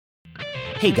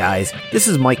Hey guys, this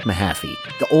is Mike Mahaffey,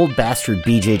 the old bastard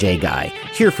BJJ guy,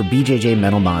 here for BJJ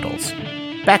Mental Models.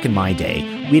 Back in my day,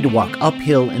 we had to walk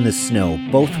uphill in the snow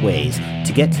both ways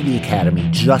to get to the academy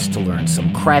just to learn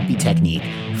some crappy technique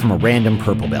from a random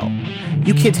purple belt.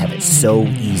 You kids have it so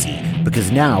easy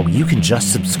because now you can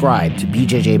just subscribe to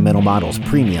BJJ Mental Models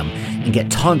Premium and get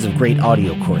tons of great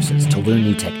audio courses to learn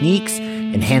new techniques,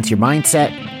 enhance your mindset,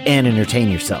 and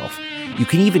entertain yourself. You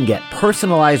can even get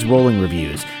personalized rolling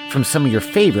reviews from some of your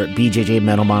favorite BJJ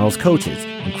Mental Models coaches,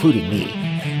 including me.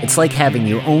 It's like having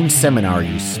your own seminar,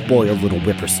 you spoiled little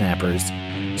whippersnappers.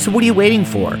 So what are you waiting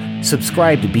for?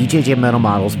 Subscribe to BJJ Mental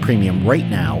Models Premium right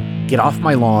now, get off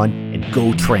my lawn, and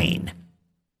go train.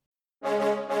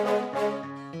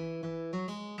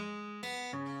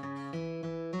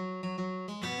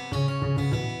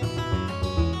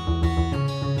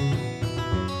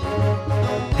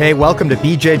 Hey, welcome to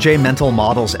BJJ Mental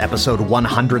Models, episode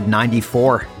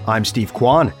 194. I'm Steve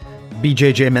Kwan.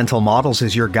 BJJ Mental Models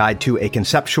is your guide to a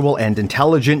conceptual and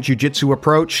intelligent jiu-jitsu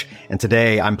approach. And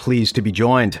today I'm pleased to be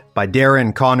joined by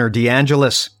Darren Connor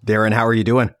DeAngelis. Darren, how are you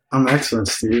doing? I'm excellent,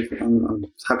 Steve. I'm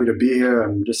happy to be here.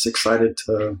 I'm just excited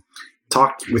to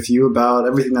talk with you about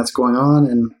everything that's going on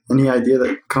and any idea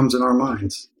that comes in our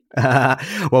minds.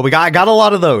 Well, I got a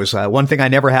lot of those. One thing I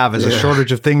never have is a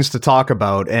shortage of things to talk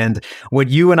about. And what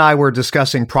you and I were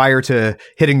discussing prior to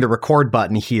hitting the record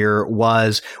button here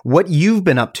was what you've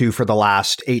been up to for the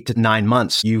last 8 to 9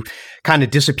 months. You kind of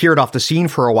disappeared off the scene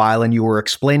for a while and you were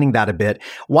explaining that a bit.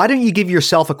 Why don't you give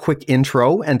yourself a quick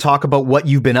intro and talk about what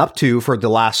you've been up to for the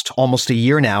last almost a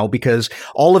year now? Because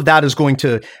all of that is going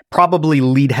to probably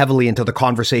lead heavily into the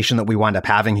conversation that we wind up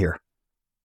having here.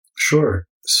 Sure.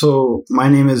 So my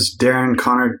name is Darren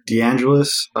Connor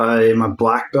DeAngelis. I am a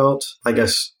black belt, I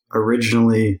guess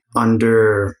originally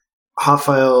under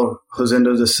Rafael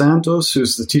Rosendo dos Santos,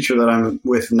 who's the teacher that I'm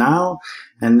with now.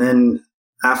 And then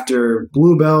after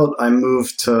blue belt, I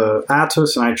moved to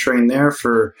Atos and I trained there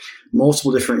for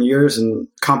multiple different years. And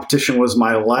competition was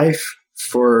my life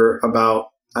for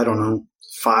about,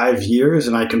 5 years.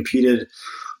 And I competed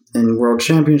in world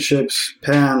championships,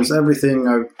 PAMs, everything.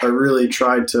 I really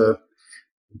tried to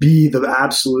be the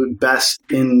absolute best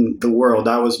in the world.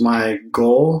 That was my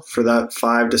goal for that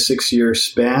 5 to 6 year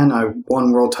span. I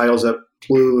won world titles at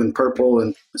blue and purple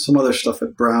and some other stuff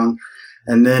at brown.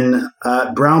 And then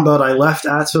at brown belt, I left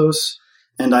Atos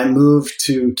and I moved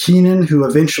to Keenan, who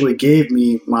eventually gave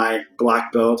me my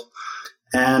black belt.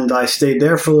 And I stayed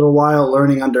there for a little while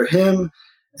learning under him.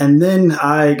 And then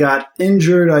I got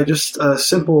injured. A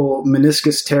simple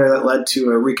meniscus tear that led to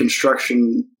a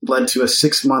reconstruction, led to a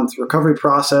 6-month recovery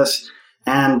process.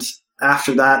 And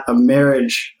after that, a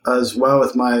marriage as well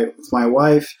with my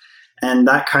wife. And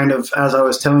that kind of, as I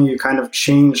was telling you, kind of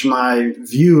changed my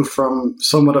view from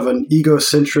somewhat of an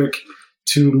egocentric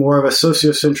to more of a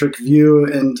sociocentric view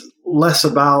and less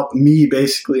about me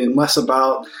basically and less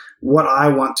about what I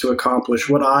want to accomplish,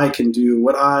 what I can do,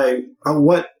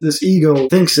 what this ego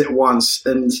thinks it wants,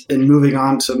 and moving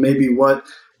on to maybe what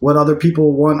other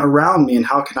people want around me and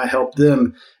how can I help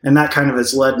them. And that kind of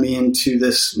has led me into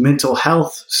this mental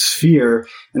health sphere.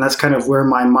 And that's kind of where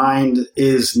my mind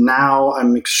is now.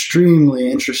 I'm extremely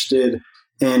interested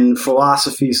in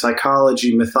philosophy,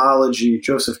 psychology, mythology,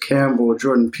 Joseph Campbell,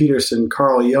 Jordan Peterson,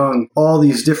 Carl Jung, all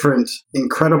these different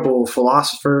incredible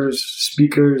philosophers,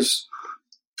 speakers,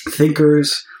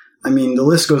 thinkers. I mean, the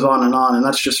list goes on, and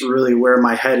that's just really where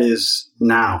my head is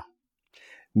now.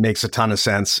 Makes a ton of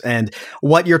sense. And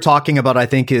what you're talking about, I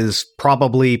think, is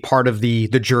probably part of the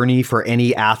journey for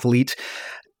any athlete.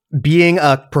 Being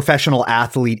a professional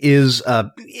athlete is,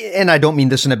 and I don't mean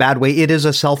this in a bad way, it is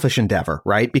a selfish endeavor,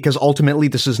 right? Because ultimately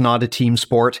this is not a team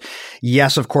sport.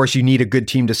 Yes, of course, you need a good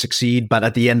team to succeed, but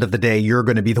at the end of the day, you're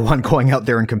going to be the one going out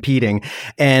there and competing.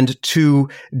 And to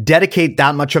dedicate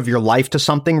that much of your life to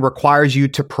something requires you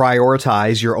to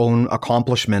prioritize your own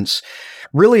accomplishments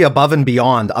really above and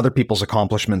beyond other people's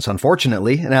accomplishments,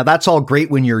 unfortunately. Now, that's all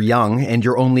great when you're young and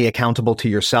you're only accountable to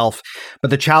yourself.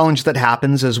 But the challenge that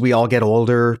happens as we all get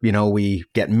older, we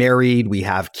get married, we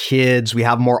have kids, we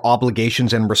have more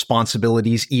obligations and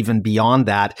responsibilities even beyond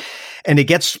that. And it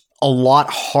gets a lot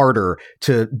harder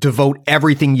to devote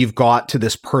everything you've got to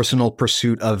this personal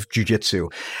pursuit of jiu-jitsu.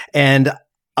 And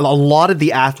a lot of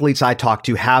the athletes I talk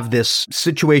to have this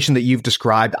situation that you've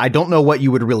described. I don't know what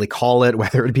you would really call it,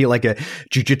 whether it be like a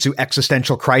jiu-jitsu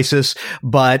existential crisis,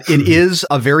 but it is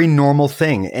a very normal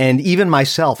thing. And even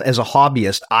myself as a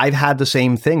hobbyist, I've had the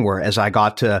same thing where as I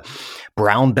got to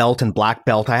brown belt and black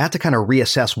belt, I had to kind of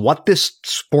reassess what this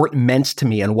sport meant to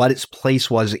me and what its place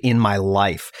was in my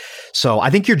life. So I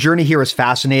think your journey here is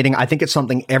fascinating. I think it's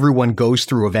something everyone goes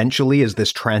through eventually, is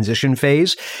this transition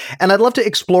phase. And I'd love to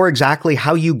explore exactly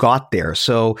how you got there.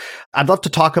 So I'd love to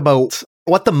talk about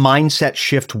what the mindset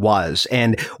shift was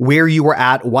and where you were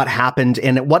at, what happened,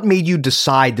 and what made you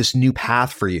decide this new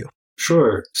path for you.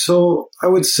 Sure. So I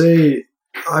would say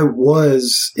I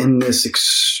was in this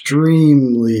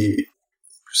extremely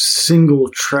single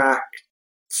track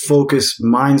focused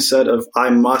mindset of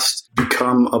I must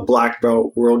become a black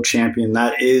belt world champion.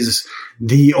 That is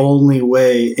the only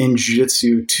way in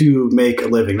jiu-jitsu to make a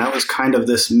living. That was kind of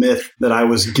this myth that I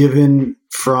was given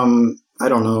from, I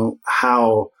don't know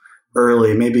how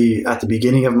early, maybe at the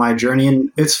beginning of my journey.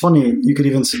 And it's funny, you could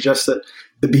even suggest that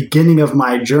the beginning of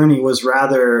my journey was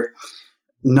rather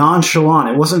nonchalant.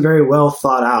 It wasn't very well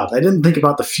thought out. I didn't think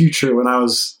about the future when I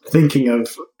was thinking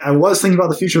about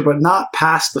the future, but not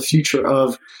past the future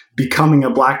of becoming a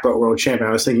black belt world champion.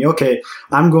 I was thinking, okay,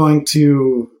 I'm going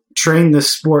to train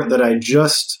this sport that I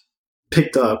just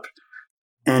picked up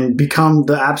and become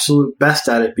the absolute best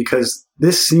at it because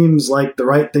this seems like the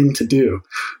right thing to do.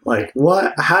 Like,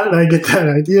 what? How did I get that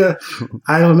idea?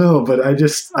 I don't know, but I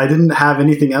didn't have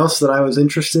anything else that I was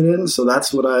interested in. So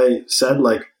that's what I said,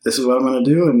 like, this is what I'm going to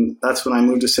do. And that's when I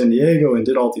moved to San Diego and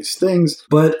did all these things.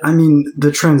 But I mean,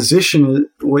 the transition,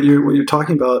 what you're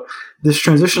talking about, this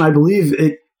transition, I believe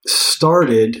it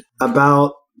started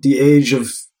about the age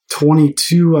of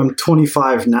 22. I'm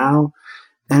 25 now.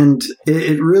 And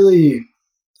it really,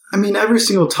 I mean, every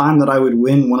single time that I would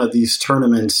win one of these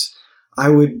tournaments, I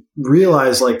would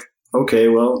realize like, okay,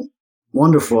 well,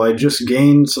 wonderful. I just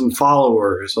gained some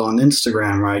followers on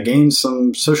Instagram, or I gained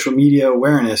some social media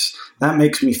awareness. That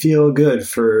makes me feel good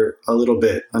for a little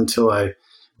bit until I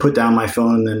put down my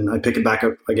phone and then I pick it back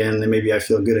up again and then maybe I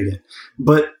feel good again.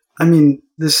 But I mean,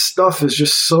 this stuff is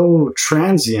just so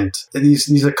transient.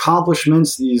 These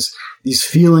accomplishments, these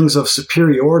feelings of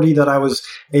superiority that I was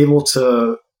able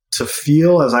to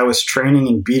feel as I was training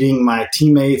and beating my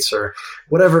teammates or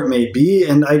whatever it may be.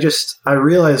 And I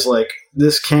realized like,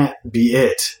 this can't be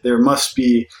it. There must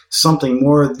be something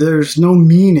more. There's no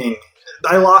meaning.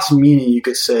 I lost meaning, you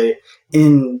could say,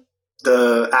 in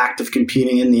the act of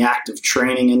competing, in the act of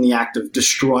training, in the act of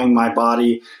destroying my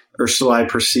body, or so I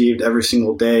perceived every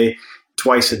single day,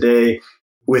 twice a day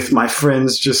with my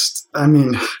friends. Just, I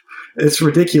mean, it's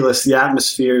ridiculous, the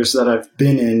atmospheres that I've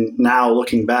been in now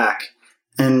looking back.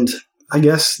 And I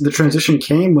guess the transition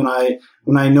came when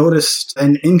I noticed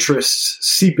an interest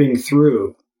seeping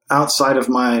through outside of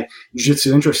my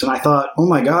jiu-jitsu interest. And I thought, oh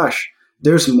my gosh,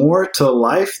 there's more to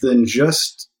life than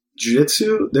just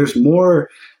jiu-jitsu. There's more.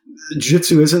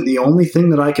 Jiu-jitsu isn't the only thing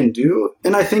that I can do.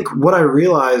 And I think what I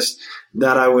realized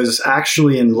that I was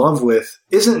actually in love with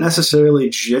isn't necessarily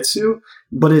jiu-jitsu,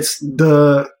 but it's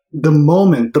the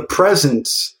moment, the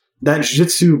presence that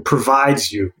jiu-jitsu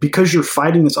provides you, because you're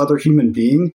fighting this other human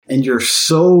being and you're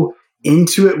so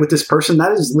into it with this person.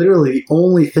 That is literally the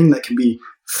only thing that can be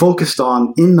focused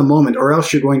on in the moment, or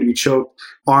else you're going to be choked,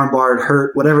 armbarred,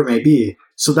 hurt, whatever it may be.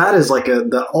 So that is like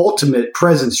the ultimate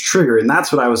presence trigger. And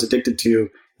that's what I was addicted to,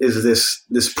 is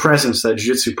this presence that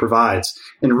jiu-jitsu provides.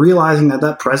 And realizing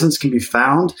that presence can be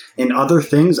found in other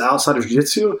things outside of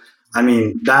jiu-jitsu, I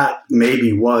mean, that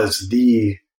maybe was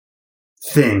the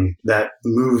thing that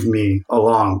moved me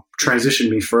along,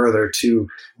 transitioned me further to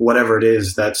whatever it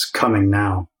is that's coming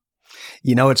now.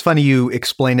 You know, it's funny you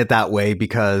explain it that way,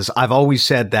 because I've always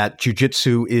said that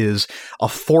jiu-jitsu is a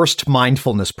forced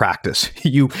mindfulness practice.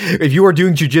 If you are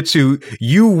doing jiu-jitsu,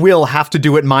 you will have to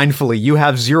do it mindfully. You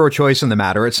have zero choice in the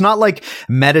matter. It's not like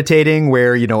meditating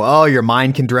where, your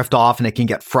mind can drift off and it can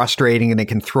get frustrating and it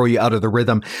can throw you out of the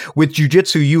rhythm. With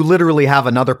jiu-jitsu, you literally have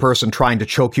another person trying to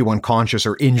choke you unconscious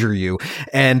or injure you.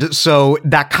 And so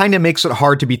that kind of makes it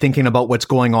hard to be thinking about what's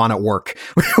going on at work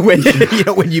when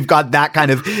you've got that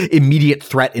kind of immediate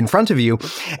threat in front of you.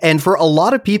 And for a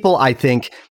lot of people, I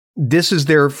think this is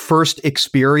their first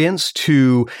experience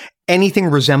to anything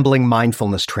resembling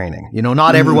mindfulness training.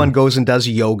 Not everyone goes and does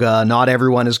yoga. Not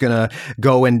everyone is going to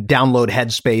go and download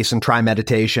Headspace and try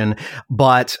meditation.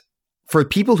 But for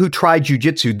people who try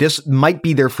jiu-jitsu, this might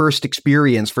be their first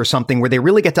experience for something where they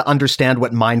really get to understand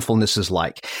what mindfulness is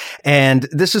like. And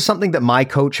this is something that my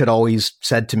coach had always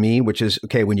said to me, which is,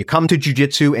 okay, when you come to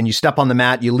jiu-jitsu and you step on the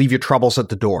mat, you leave your troubles at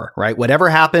the door, right? Whatever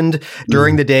happened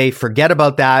during the day, forget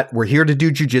about that. We're here to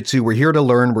do jiu-jitsu. We're here to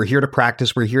learn. We're here to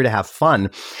practice. We're here to have fun.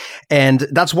 And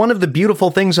that's one of the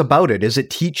beautiful things about it, is it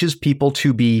teaches people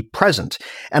to be present.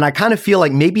 And I kind of feel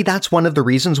like maybe that's one of the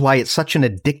reasons why it's such an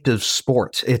addictive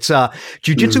sport. It's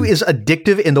Jiu-jitsu is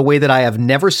addictive in the way that I have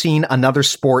never seen another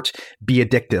sport be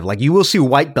addictive. Like, you will see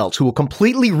white belts who will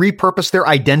completely repurpose their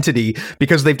identity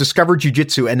because they've discovered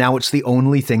jiu-jitsu and now it's the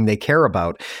only thing they care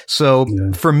about. So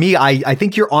for me, I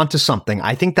think you're onto something.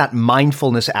 I think that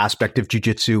mindfulness aspect of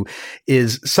jiu-jitsu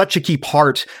is such a key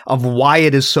part of why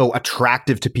it is so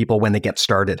attractive to people when they get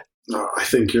started. Oh, I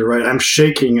think you're right. I'm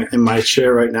shaking in my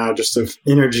chair right now just of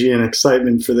energy and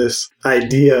excitement for this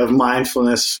idea of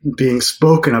mindfulness being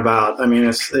spoken about. I mean,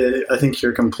 I think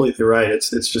you're completely right. It's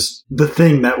just the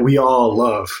thing that we all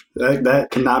love. That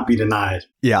cannot be denied.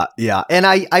 Yeah. And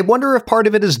I wonder if part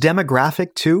of it is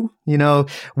demographic too. You know,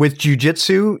 with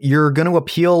jiu-jitsu, you're going to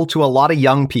appeal to a lot of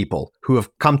young people who have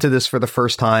come to this for the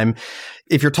first time.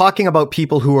 If you're talking about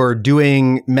people who are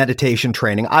doing meditation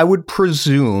training, I would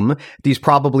presume these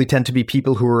probably tend to be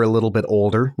people who are a little bit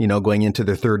older, you know, going into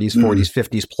their 30s, 40s,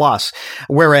 50s plus.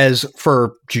 Whereas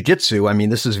for jiu-jitsu, I mean,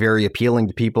 this is very appealing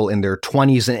to people in their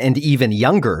 20s and even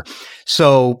younger.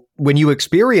 So when you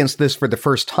experience this for the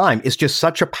first time, it's just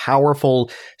such a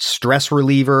powerful stress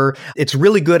reliever. It's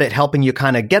really good at helping you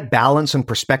kind of get balance and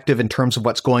perspective in terms of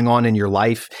what's going on in your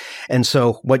life. And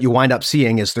so what you wind up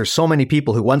seeing is there's so many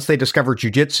people who, once they discover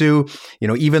jiu-jitsu, you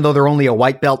know, even though they're only a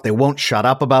white belt, they won't shut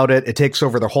up about it. It takes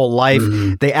over their whole life.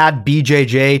 They add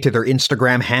BJJ to their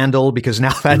Instagram handle because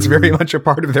now that's very much a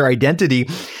part of their identity.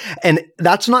 And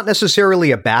that's not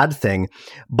necessarily a bad thing.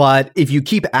 But if you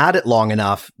keep at it long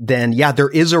enough, then yeah, there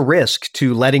is a risk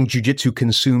to letting jiu-jitsu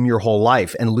consume your whole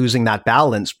life and losing that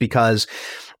balance because,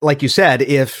 like you said,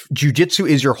 if jiu-jitsu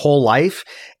is your whole life,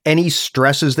 any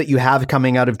stresses that you have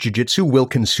coming out of jiu-jitsu will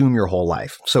consume your whole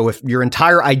life. So if your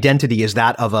entire identity is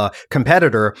that of a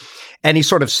competitor, any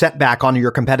sort of setback on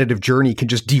your competitive journey can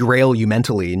just derail you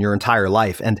mentally in your entire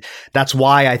life. And that's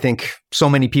why I think so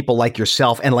many people like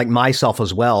yourself and like myself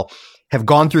as well have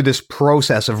gone through this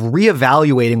process of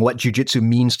reevaluating what jiu-jitsu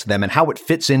means to them and how it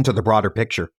fits into the broader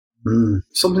picture.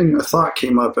 A thought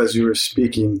came up as you were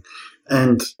speaking,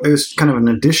 and it was kind of an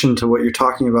addition to what you're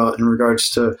talking about in regards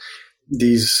to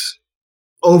these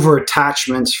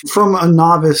over-attachments from a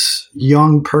novice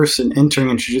young person entering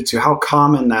in jiu-jitsu, how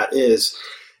common that is.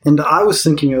 And I was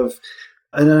thinking of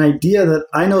an idea that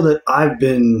I know that I've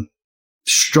been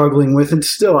struggling with, and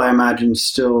still, I imagine,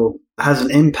 still has an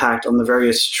impact on the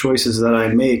various choices that I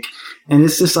make. And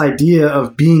it's this idea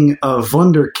of being a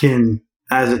Wunderkind,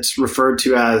 as it's referred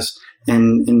to as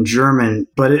in German.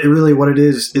 But it really, what it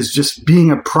is just being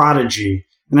a prodigy.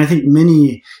 And I think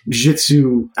many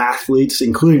jiu-jitsu athletes,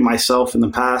 including myself in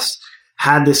the past,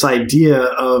 had this idea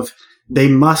of they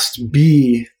must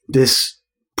be this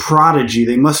prodigy.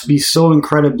 They must be so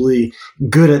incredibly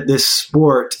good at this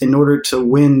sport in order to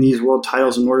win these world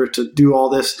titles, in order to do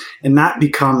all this. And that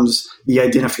becomes the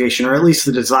identification, or at least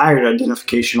the desired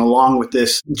identification, along with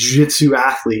this jiu-jitsu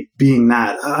athlete being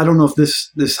that. I don't know if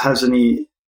this has any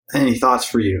thoughts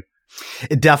for you.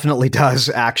 It definitely does,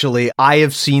 actually. I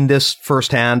have seen this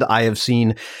firsthand. I have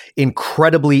seen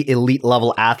incredibly elite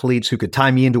level athletes who could tie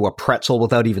me into a pretzel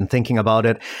without even thinking about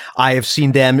it. I have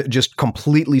seen them just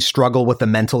completely struggle with the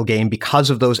mental game because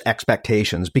of those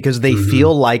expectations, because they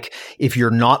feel like if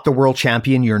you're not the world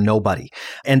champion, you're nobody.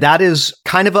 And that is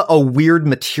kind of a weird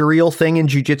material thing in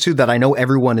jiu-jitsu that I know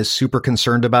everyone is super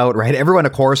concerned about, right? Everyone,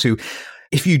 of course, who...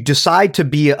 If you decide to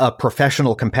be a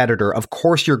professional competitor, of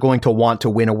course you're going to want to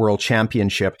win a world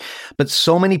championship. But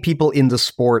so many people in the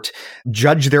sport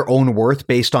judge their own worth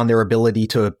based on their ability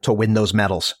to win those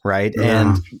medals, right? Yeah.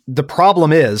 And the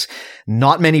problem is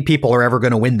not many people are ever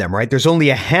going to win them, right? There's only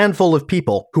a handful of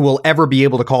people who will ever be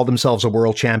able to call themselves a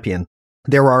world champion.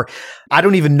 There are, I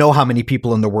don't even know how many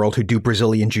people in the world who do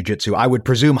Brazilian Jiu-Jitsu. I would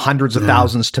presume hundreds of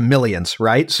thousands to millions,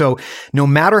 right? So no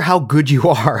matter how good you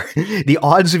are, the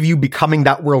odds of you becoming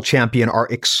that world champion are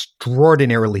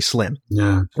extraordinarily slim.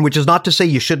 Yeah. Which is not to say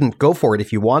you shouldn't go for it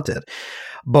if you want it.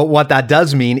 But what that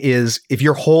does mean is if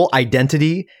your whole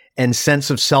identity and sense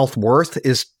of self-worth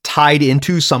is tied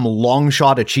into some long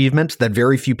shot achievement that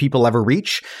very few people ever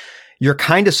reach, you're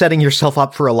kind of setting yourself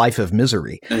up for a life of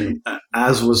misery. And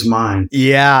as was mine.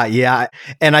 Yeah.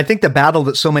 And I think the battle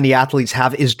that so many athletes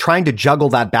have is trying to juggle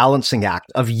that balancing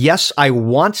act of, yes, I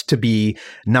want to be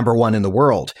number one in the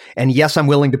world. And yes, I'm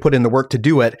willing to put in the work to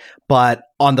do it. But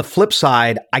on the flip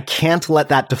side, I can't let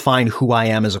that define who I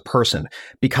am as a person,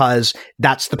 because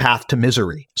that's the path to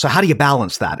misery. So how do you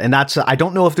balance that? And I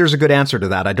don't know if there's a good answer to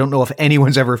that. I don't know if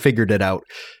anyone's ever figured it out.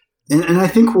 And I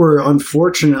think we're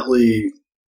unfortunately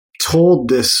told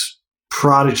this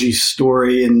prodigy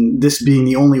story, and this being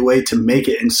the only way to make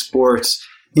it in sports,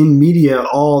 in media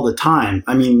all the time.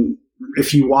 I mean,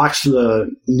 if you watch the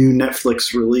new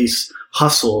Netflix release,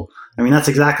 Hustle, I mean, that's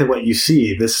exactly what you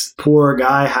see. This poor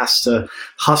guy has to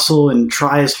hustle and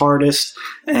try his hardest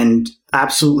and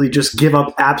absolutely just give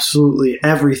up absolutely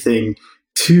everything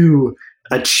to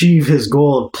achieve his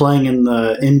goal of playing in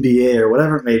the NBA or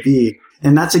whatever it may be.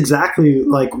 And that's exactly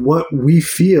like what we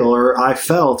feel, or I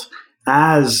felt,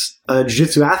 as a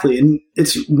jiu-jitsu athlete. And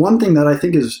it's one thing that I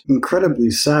think is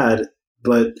incredibly sad,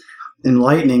 but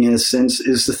enlightening in a sense,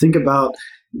 is to think about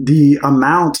the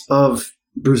amount of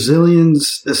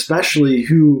Brazilians, especially,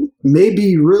 who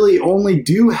maybe really only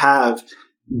do have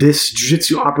this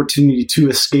jiu-jitsu opportunity to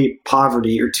escape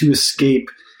poverty or to escape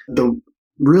the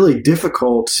really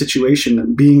difficult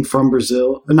situation being from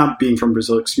Brazil, not being from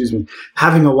Brazil, excuse me,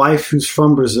 having a wife who's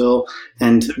from Brazil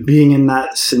and being in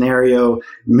that scenario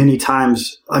many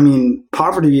times. I mean,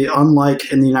 poverty,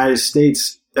 unlike in the United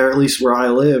States, or at least where I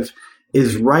live,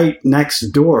 is right next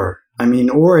door. I mean,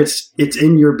 or it's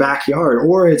in your backyard,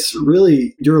 or it's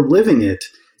really, you're living it.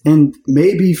 And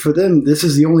maybe for them, this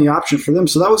is the only option for them.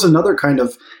 So that was another kind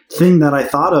of thing that I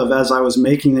thought of as I was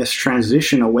making this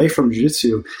transition away from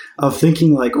jiu-jitsu, of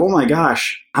thinking like, oh my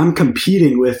gosh, I'm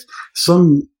competing with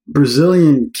some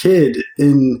Brazilian kid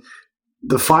in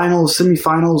the finals,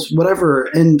 semifinals, whatever.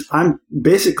 And I'm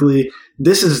basically,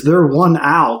 this is their one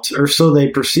out, or so they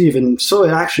perceive. And so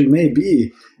it actually may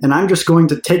be. And I'm just going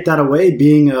to take that away,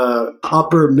 being a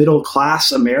upper middle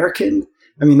class American.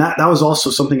 I mean, that was also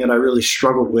something that I really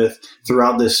struggled with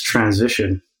throughout this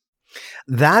transition.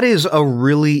 That is a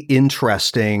really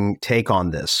interesting take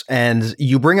on this. And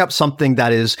you bring up something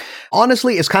that is,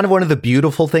 honestly, is kind of one of the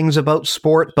beautiful things about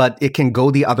sport, but it can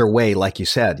go the other way. Like you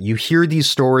said, you hear these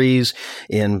stories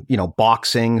in,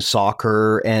 boxing,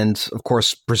 soccer, and of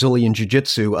course, Brazilian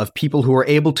jiu-jitsu, of people who are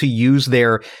able to use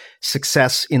their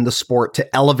success in the sport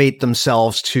to elevate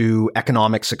themselves to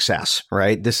economic success,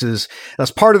 right?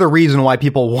 That's part of the reason why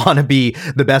people want to be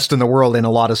the best in the world in a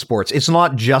lot of sports. It's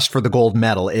not just for the gold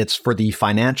medal, it's for the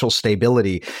financial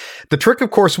stability. The trick,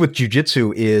 of course, with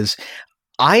jiu-jitsu is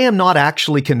I am not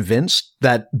actually convinced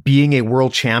that being a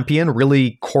world champion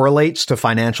really correlates to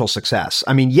financial success.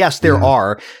 I mean, yes, there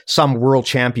are some world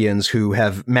champions who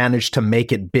have managed to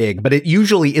make it big, but it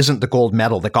usually isn't the gold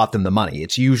medal that got them the money.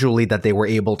 It's usually that they were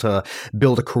able to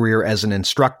build a career as an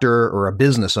instructor or a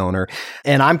business owner.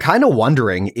 And I'm kind of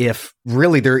wondering if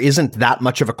really there isn't that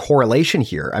much of a correlation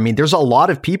here. I mean, there's a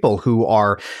lot of people who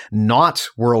are not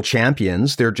world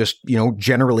champions. They're just,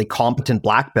 generally competent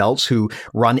black belts who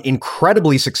run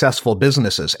incredibly successful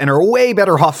businesses and are way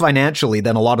better off financially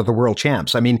than a lot of the world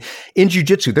champs. I mean, in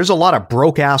jiu-jitsu, there's a lot of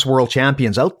broke-ass world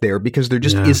champions out there because there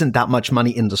just isn't that much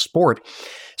money in the sport.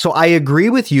 So I agree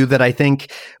with you that I think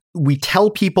we tell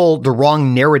people the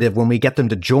wrong narrative when we get them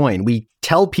to join. We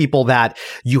tell people that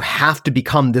you have to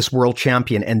become this world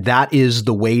champion and that is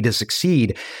the way to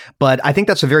succeed. But I think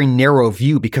that's a very narrow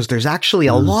view because there's actually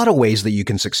a lot of ways that you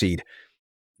can succeed.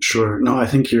 Sure. No, I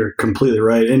think you're completely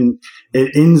right. And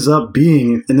it ends up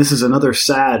being, and this is another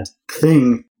sad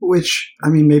thing, which, I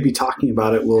mean, maybe talking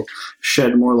about it will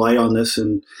shed more light on this,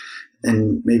 and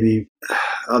maybe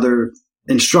other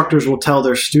instructors will tell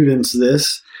their students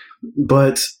this,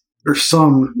 but there's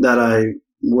some that I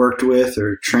worked with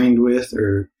or trained with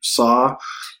or saw,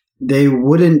 they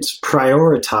wouldn't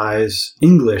prioritize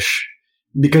English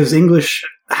because English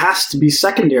has to be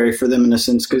secondary for them in a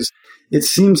sense, because it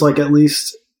seems like, at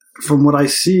least from what I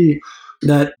see,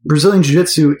 that Brazilian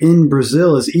Jiu-Jitsu in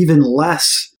Brazil is even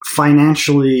less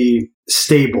financially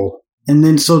stable. And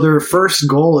then so their first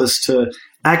goal is to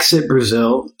exit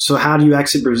Brazil. So how do you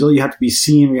exit Brazil? You have to be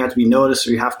seen, or you have to be noticed,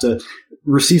 or you have to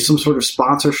receive some sort of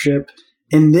sponsorship.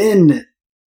 And then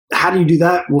how do you do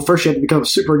that? Well, first you have to become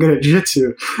super good at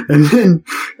jiu-jitsu, and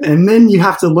then you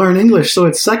have to learn English. So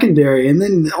it's secondary. And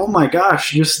then, oh my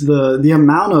gosh, just the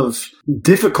amount of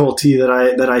difficulty that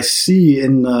I see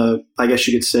in the, I guess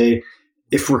you could say,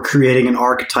 if we're creating an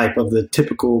archetype of the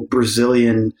typical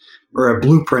Brazilian, or a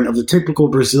blueprint of the typical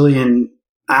Brazilian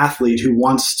athlete who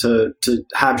wants to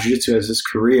have jiu-jitsu as his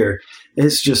career,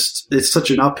 it's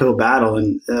such an uphill battle.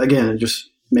 And again, it just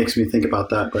makes me think about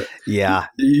that. But yeah,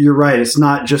 you're right. It's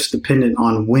not just dependent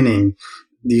on winning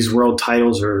these world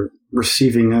titles or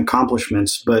receiving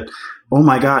accomplishments, but oh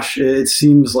my gosh, it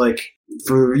seems like,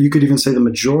 you could even say the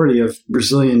majority of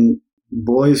Brazilian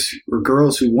boys or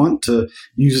girls who want to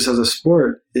use this as a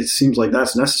sport, it seems like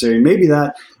that's necessary. Maybe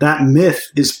that myth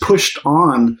is pushed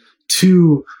on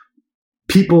to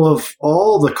people of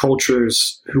all the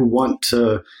cultures who want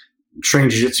to train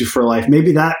jiu-jitsu for life.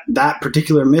 Maybe that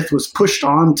particular myth was pushed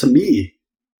on to me.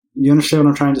 You understand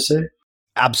what I'm trying to say?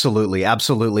 Absolutely.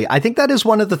 Absolutely. I think that is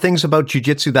one of the things about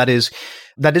jiu-jitsu that is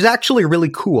actually really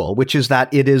cool, which is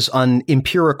that it is an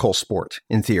empirical sport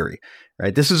in theory,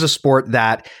 right? This is a sport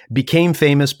that became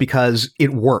famous because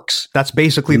it works. That's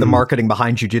basically the marketing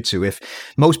behind jiu-jitsu. If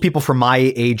most people from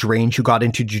my age range who got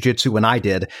into jiu-jitsu when I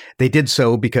did, they did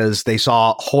so because they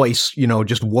saw Royce,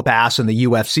 just whoop ass in the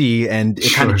UFC, and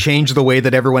it kind of changed the way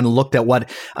that everyone looked at what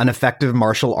an effective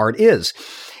martial art is.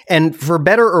 And for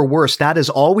better or worse, that has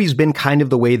always been kind of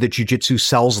the way that jiu-jitsu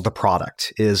sells the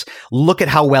product, is look at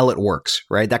how well it works,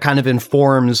 right? That kind of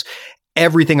informs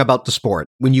everything about the sport.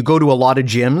 When you go to a lot of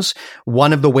gyms,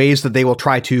 one of the ways that they will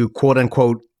try to quote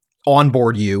unquote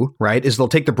onboard you, right, is they'll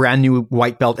take the brand new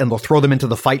white belt and they'll throw them into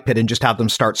the fight pit and just have them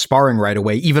start sparring right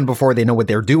away, even before they know what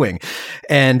they're doing.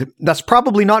 And that's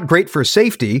probably not great for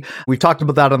safety. We've talked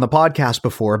about that on the podcast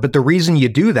before, but the reason you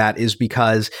do that is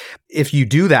because if you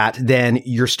do that, then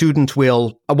your student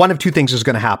will, one of two things is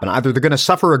going to happen. Either they're going to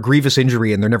suffer a grievous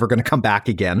injury and they're never going to come back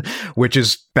again, which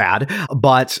is bad.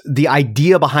 But the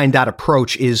idea behind that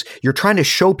approach is you're trying to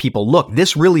show people, look,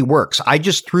 this really works. I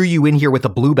just threw you in here with a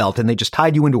blue belt and they just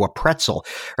tied you into a pretzel,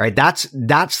 right? That's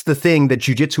the thing that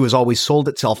jiu-jitsu has always sold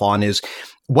itself on, is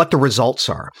what the results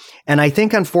are. And I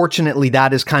think, unfortunately,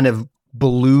 that is kind of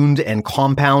ballooned and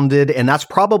compounded. And that's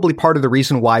probably part of the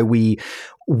reason why we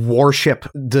worship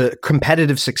the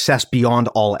competitive success beyond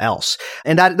all else.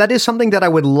 And that is something that I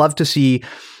would love to see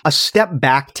a step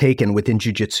back taken within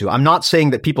jiu-jitsu. I'm not saying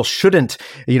that people shouldn't,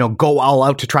 go all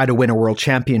out to try to win a world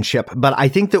championship, but I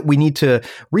think that we need to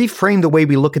reframe the way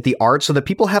we look at the art so that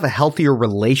people have a healthier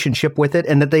relationship with it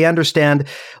and that they understand,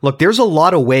 look, there's a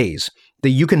lot of ways that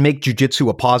you can make jiu-jitsu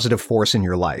a positive force in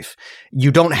your life.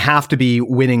 You don't have to be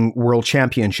winning world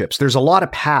championships. There's a lot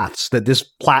of paths that this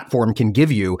platform can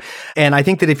give you. And I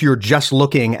think that if you're just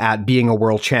looking at being a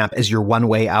world champ as your one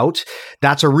way out,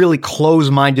 that's a really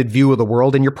close-minded view of the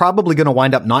world. And you're probably going to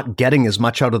wind up not getting as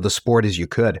much out of the sport as you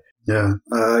could. Yeah,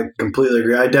 I completely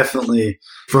agree. I definitely,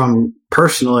 from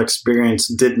personal experience,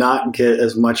 did not get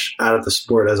as much out of the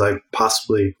sport as I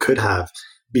possibly could have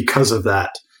because of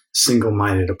that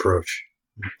single-minded approach.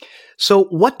 So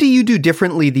what do you do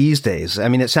differently these days? I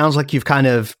mean, it sounds like you've got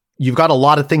a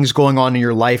lot of things going on in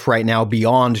your life right now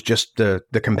beyond just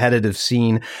the competitive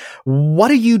scene. What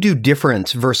do you do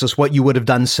different versus what you would have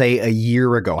done, say, a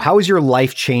year ago? How has your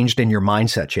life changed and your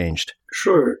mindset changed?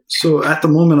 Sure. So at the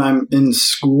moment, I'm in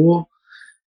school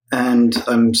and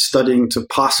I'm studying to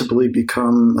possibly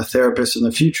become a therapist in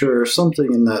the future or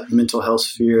something in that mental health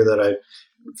sphere that I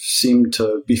seem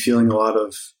to be feeling a lot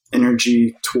of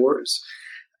energy towards.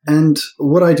 And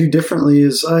what I do differently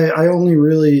is I only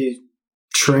really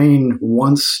train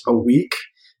once a week.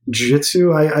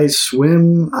 Jiu-jitsu, I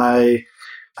swim, I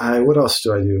what else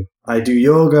do I do? I do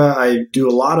yoga, I do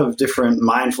a lot of different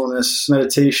mindfulness,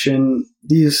 meditation,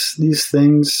 these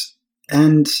things.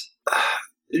 And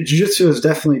jiu-jitsu has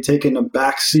definitely taken a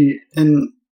backseat, and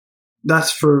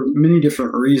that's for many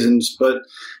different reasons, but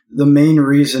the main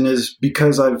reason is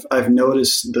because I've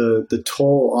noticed the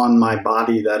toll on my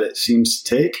body that it seems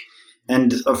to take.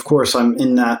 And of course, I'm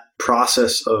in that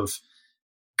process of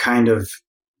kind of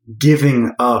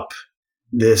giving up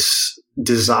this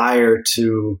desire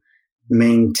to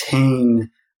maintain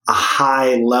a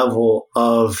high level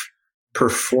of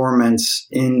performance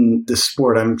in the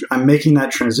sport. I'm making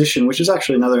that transition, which is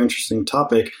actually another interesting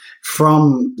topic,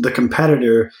 from the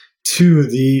competitor to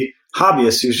the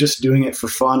hobbyist who's just doing it for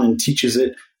fun and teaches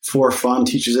it for fun,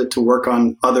 teaches it to work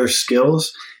on other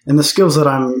skills. And the skills that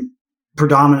I'm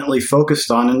predominantly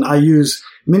focused on, and I use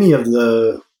many of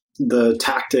the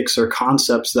tactics or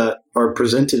concepts that are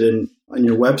presented on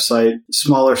your website: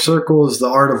 Smaller Circles, The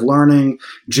Art of Learning,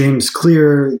 James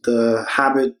Clear, the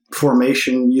habit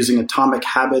formation using atomic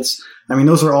habits. I mean,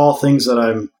 those are all things that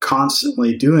I'm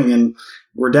constantly doing, and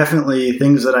were definitely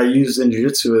things that I used in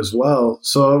jiu-jitsu as well.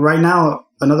 So right now,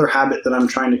 another habit that I'm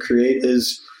trying to create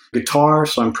is guitar.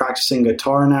 So I'm practicing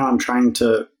guitar now. I'm trying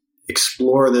to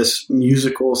explore this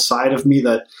musical side of me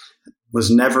that was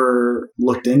never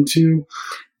looked into.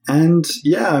 And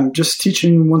yeah, I'm just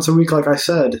teaching once a week, like I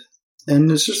said. And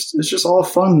it's just all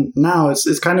fun now.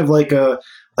 It's kind of like a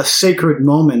sacred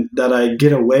moment that I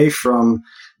get away from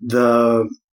the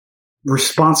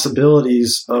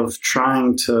responsibilities of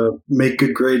trying to make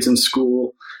good grades in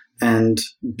school and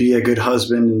be a good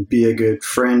husband and be a good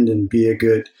friend and be a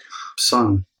good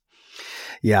son.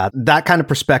 Yeah, that kind of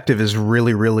perspective is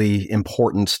really, really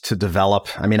important to develop.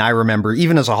 I mean, I remember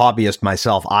even as a hobbyist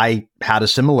myself, I had a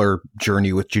similar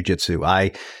journey with jiu-jitsu.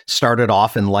 I started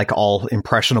off in like all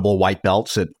impressionable white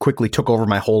belts. It quickly took over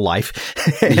my whole life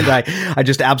and I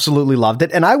just absolutely loved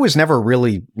it. And I was never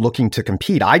really looking to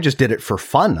compete. I just did it for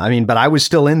fun. I mean, but I was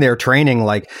still in there training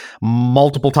like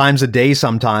multiple times a day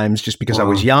sometimes just because I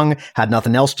was young, had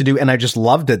nothing else to do. And I just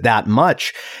loved it that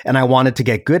much. And I wanted to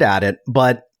get good at it.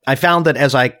 But I found that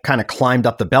as I kind of climbed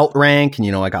up the belt rank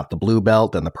and, I got the blue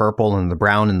belt and the purple and the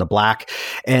brown and the black,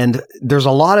 and there's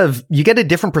you get a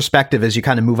different perspective as you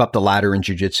kind of move up the ladder in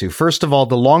jiu-jitsu. First of all,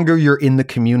 the longer you're in the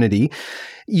community,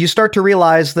 you start to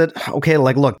realize that, okay,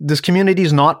 like, look, this community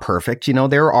is not perfect.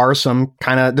 There are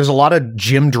there's a lot of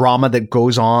gym drama that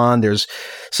goes on. There's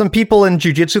some people in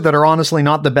jiu-jitsu that are honestly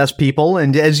not the best people.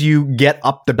 And as you get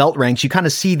up the belt ranks, you kind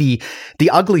of see the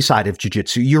ugly side of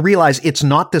jiu-jitsu. You realize it's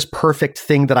not this perfect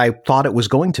thing that I thought it was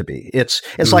going to be. It's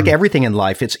like everything in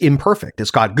life. It's imperfect.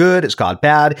 It's got good. It's got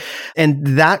bad. And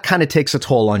that kind of takes a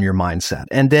toll on your mindset.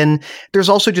 And then there's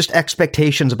also just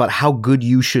expectations about how good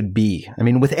you should be. I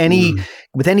mean, with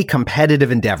any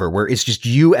competitive endeavor where it's just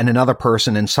you and another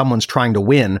person and someone's trying to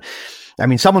win, I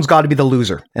mean, someone's got to be the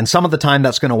loser. And some of the time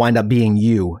that's going to wind up being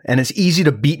you. And it's easy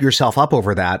to beat yourself up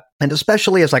over that. And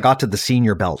especially as I got to the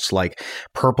senior belts like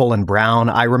purple and brown,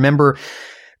 I remember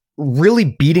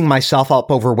really beating myself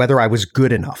up over whether I was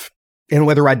good enough and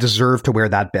whether I deserved to wear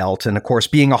that belt. And of course,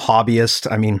 being a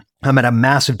hobbyist, I mean, I'm at a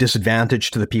massive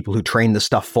disadvantage to the people who train this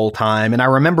stuff full time. And I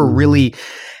remember really,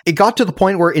 it got to the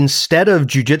point where instead of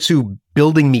jiu-jitsu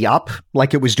building me up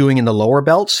like it was doing in the lower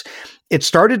belts, it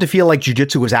started to feel like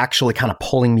jiu-jitsu was actually kind of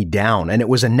pulling me down, and it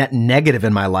was a net negative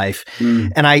in my life.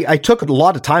 And I took a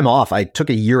lot of time off. I took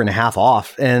a year and a half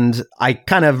off, and I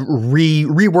kind of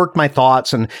reworked my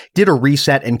thoughts and did a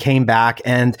reset and came back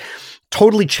and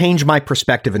totally changed my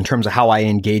perspective in terms of how I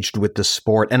engaged with the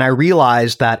sport. And I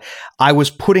realized that I was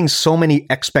putting so many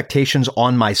expectations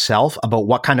on myself about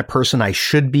what kind of person I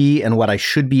should be and what I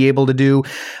should be able to do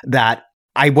that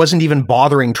I wasn't even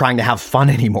bothering trying to have fun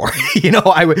anymore.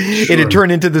 It had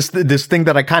turned into this thing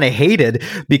that I kind of hated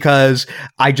because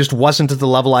I just wasn't at the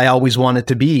level I always wanted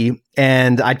to be.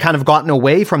 And I'd kind of gotten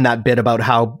away from that bit about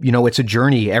how, it's a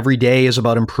journey. Every day is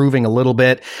about improving a little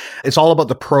bit. It's all about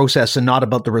the process and not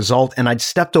about the result. And I'd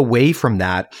stepped away from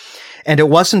that. And it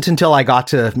wasn't until I got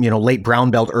to, late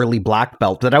brown belt, early black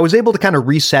belt that I was able to kind of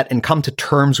reset and come to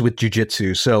terms with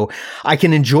jiu-jitsu. So I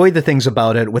can enjoy the things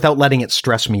about it without letting it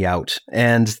stress me out.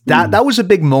 And that was a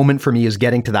big moment for me, is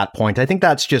getting to that point. I think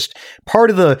that's just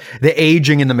part of the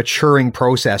aging and the maturing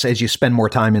process as you spend more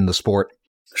time in the sport.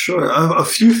 Sure. A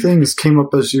few things came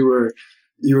up as you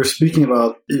were speaking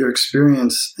about your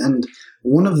experience. And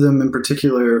one of them in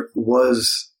particular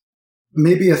was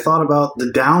maybe a thought about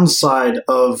the downside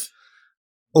of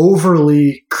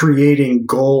overly creating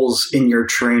goals in your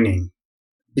training,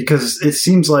 because it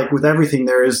seems like with everything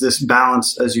there is this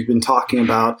balance, as you've been talking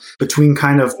about, between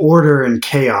kind of order and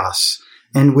chaos.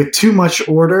 And with too much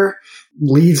order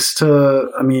leads to,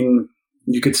 I mean,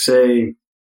 you could say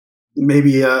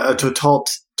maybe a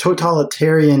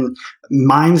totalitarian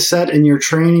mindset in your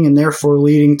training, and therefore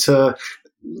leading to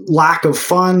lack of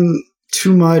fun,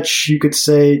 too much, you could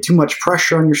say, too much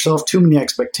pressure on yourself, too many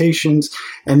expectations.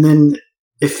 And then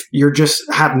if you're just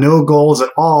have no goals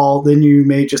at all, then you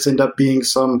may just end up being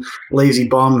some lazy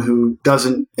bum who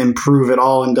doesn't improve at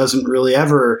all and doesn't really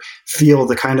ever feel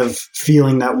the kind of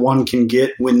feeling that one can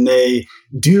get when they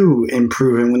do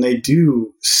improve and when they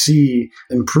do see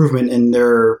improvement in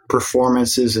their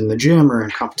performances in the gym or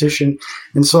in competition.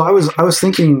 And so I was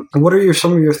thinking, what are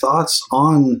some of your thoughts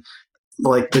on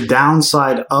like the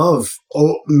downside of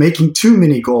making too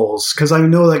many goals? Because I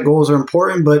know that goals are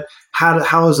important, but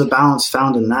how is a balance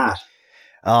found in that?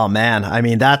 Oh man, I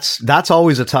mean that's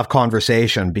always a tough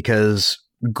conversation, because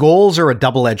goals are a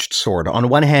double-edged sword. On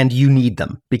one hand, you need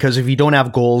them, because if you don't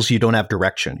have goals, you don't have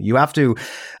direction. You have to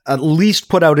at least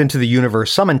put out into the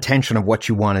universe some intention of what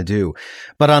you want to do.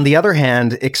 But on the other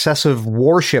hand, excessive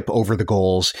worship over the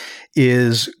goals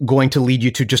is going to lead you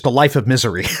to just a life of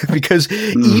misery, because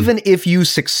even if you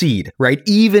succeed, right?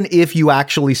 Even if you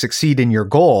actually succeed in your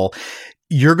goal,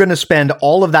 you're going to spend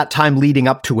all of that time leading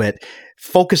up to it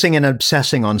focusing and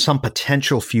obsessing on some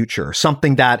potential future,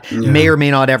 something that may or may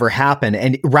not ever happen.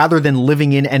 And rather than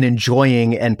living in and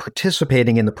enjoying and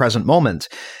participating in the present moment.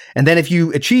 And then if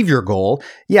you achieve your goal,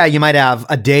 yeah, you might have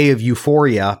a day of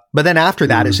euphoria, but then after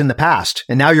that, it's in the past.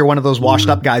 And now you're one of those washed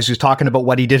up guys who's talking about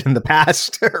what he did in the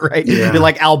past, right? Yeah. You're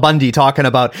like Al Bundy talking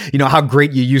about, how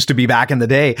great you used to be back in the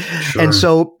day. Sure. And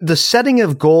so the setting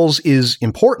of goals is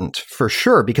important for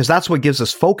sure, because that's what gives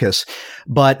us focus.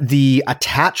 But the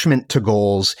attachment to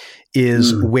goals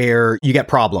is where you get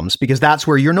problems, because that's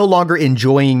where you're no longer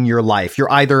enjoying your life.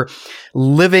 You're either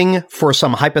living for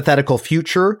some hypothetical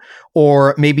future,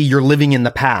 or maybe you're living in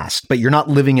the past, but you're not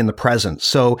living in the present.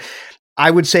 So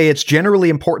I would say it's generally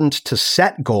important to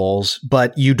set goals,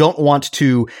 but you don't want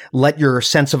to let your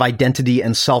sense of identity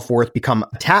and self-worth become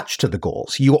attached to the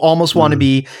goals. You almost want to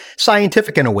be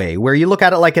scientific in a way where you look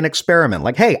at it like an experiment.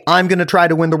 Like, hey, I'm going to try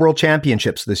to win the world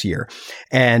championships this year.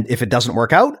 And if it doesn't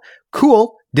work out,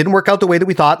 cool. Didn't work out the way that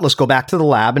we thought. Let's go back to the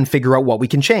lab and figure out what we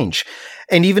can change.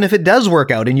 And even if it does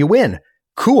work out and you win,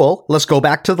 cool. Let's go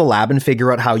back to the lab and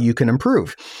figure out how you can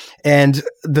improve. And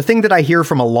the thing that I hear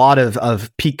from a lot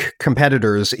of peak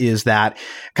competitors is that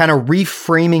kind of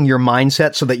reframing your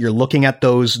mindset so that you're looking at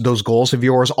those goals of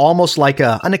yours almost like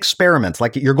an experiment,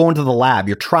 like you're going to the lab,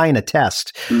 you're trying a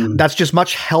test. That's just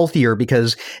much healthier,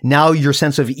 because now your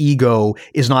sense of ego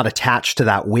is not attached to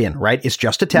that win, right? It's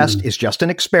just a test. It's just an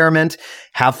experiment.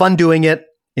 Have fun doing it.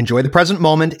 Enjoy the present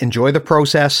moment, enjoy the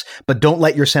process, but don't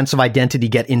let your sense of identity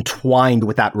get entwined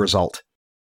with that result.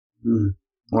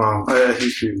 Wow. I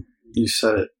think you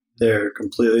said it there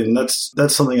completely. And that's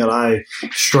something that I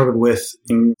struggled with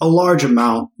in a large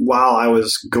amount while I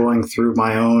was going through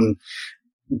my own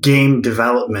game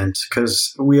development,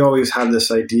 because we always have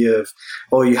this idea of,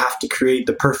 you have to create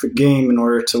the perfect game in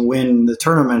order to win the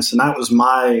tournaments. And that was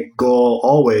my goal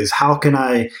always. How can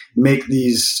I make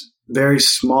these very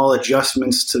small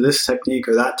adjustments to this technique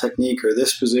or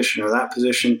this position or that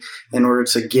position in order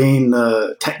to gain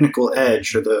the technical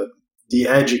edge or the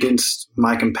edge against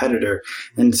my competitor?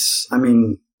 And I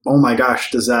mean, oh my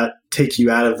gosh, does that take you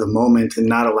out of the moment and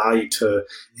not allow you to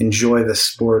enjoy the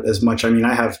sport as much? I mean,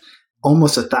 I have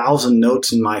almost 1,000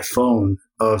 notes in my phone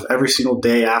of every single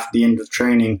day after the end of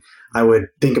training. I would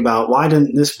think about, why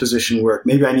didn't this position work?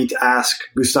 Maybe I need to ask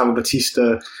Gustavo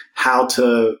Batista how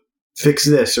to fix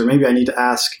this, or maybe I need to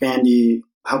ask Andy,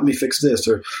 help me fix this,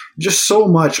 or just so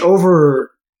much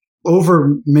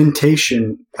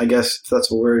over-mentation, I guess if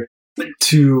that's a word,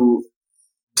 to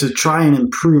try and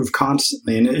improve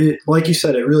constantly. And it, like you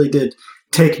said, it really did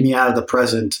take me out of the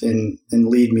present and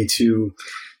lead me to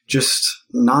just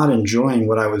not enjoying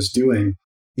what I was doing.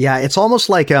 Yeah, it's almost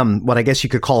like what I guess you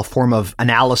could call a form of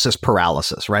analysis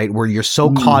paralysis, right? Where you're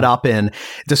so caught up in,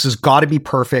 this has got to be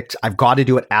perfect. I've got to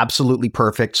do it absolutely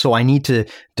perfect. So I need to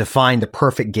define the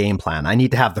perfect game plan. I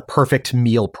need to have the perfect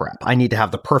meal prep. I need to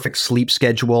have the perfect sleep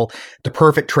schedule, the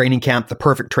perfect training camp, the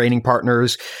perfect training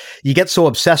partners. You get so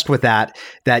obsessed with that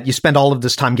you spend all of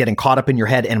this time getting caught up in your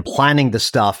head and planning the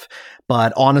stuff.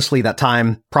 But honestly, that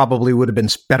time probably would have been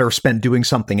better spent doing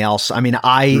something else. I mean,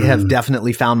 I have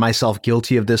definitely found myself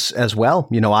guilty of this as well.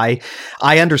 I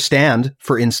understand,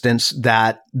 for instance,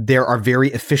 that there are very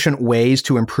efficient ways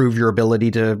to improve your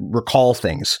ability to recall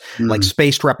things, like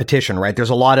spaced repetition, right? There's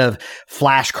a lot of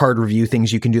flashcard review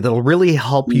things you can do that'll really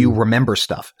help you remember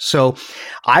stuff. So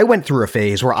I went through a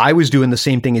phase where I was doing the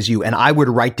same thing as you, and I would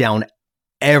write down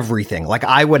everything. Like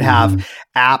I would have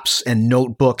apps and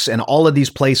notebooks and all of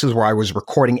these places where I was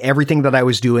recording everything that I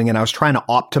was doing, and I was trying to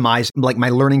optimize like my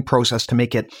learning process to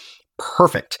make it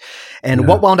perfect. And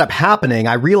what wound up happening,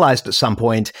 I realized at some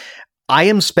point, I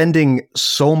am spending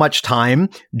so much time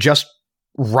just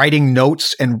writing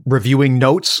notes and reviewing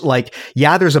notes. Like,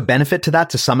 yeah, there's a benefit to that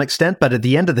to some extent, but at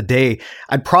the end of the day,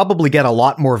 I'd probably get a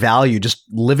lot more value just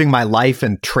living my life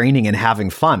and training and having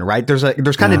fun, right? There's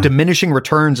kind of diminishing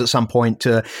returns at some point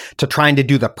to trying to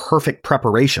do the perfect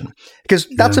preparation, because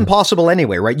that's impossible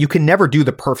anyway, right? You can never do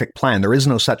the perfect plan. There is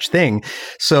no such thing.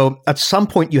 So at some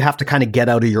point you have to kind of get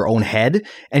out of your own head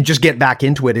and just get back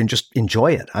into it and just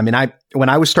enjoy it. I mean, when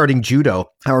I was starting judo,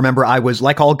 I remember I was,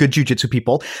 like all good jiu-jitsu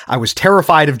people, I was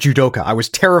terrified of judoka. I was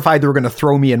terrified they were going to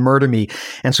throw me and murder me.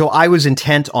 And so I was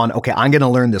intent on, okay, I'm going to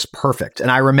learn this perfect. And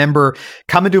I remember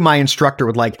coming to my instructor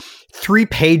with like 3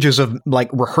 pages of like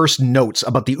rehearsed notes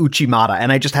about the Uchimata.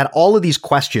 And I just had all of these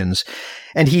questions,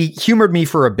 and he humored me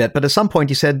for a bit. But at some point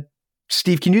he said,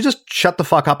 Steve, can you just shut the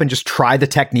fuck up and just try the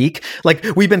technique? Like,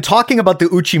 we've been talking about the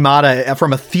Uchimata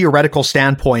from a theoretical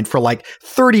standpoint for like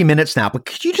 30 minutes now, but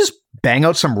could you just bang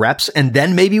out some reps, and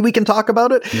then maybe we can talk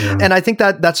about it. Yeah. And I think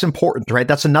that that's important, right?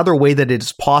 That's another way that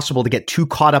it's possible to get too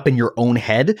caught up in your own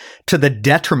head to the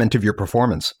detriment of your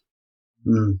performance.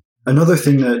 Another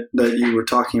thing that you were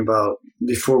talking about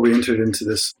before we entered into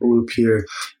this loop here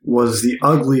was the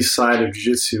ugly side of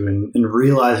jiu-jitsu, and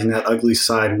realizing that ugly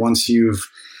side once you've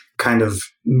kind of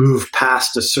moved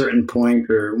past a certain point,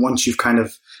 or once you've kind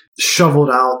of shoveled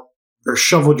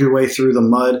your way through the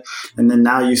mud, and then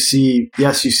now you see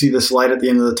this light at the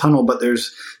end of the tunnel, but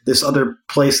there's this other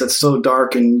place that's so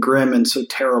dark and grim and so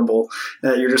terrible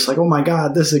that you're just like, oh my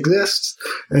God, this exists.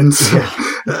 And so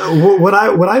what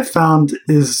I found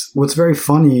is what's very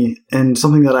funny, and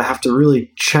something that I have to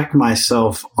really check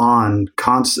myself on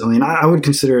constantly, and I would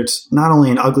consider it's not only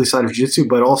an ugly side of jiu-jitsu,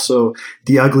 but also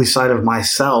the ugly side of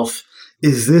myself,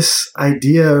 is this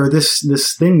idea, or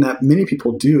this thing that many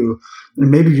people do. And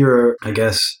maybe you're, I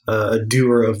guess, a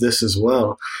doer of this as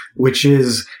well, which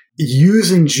is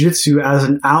using jiu-jitsu as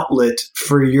an outlet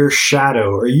for your shadow,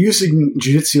 or using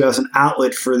jiu-jitsu as an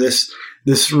outlet for this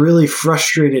really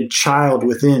frustrated child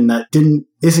within that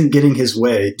isn't getting his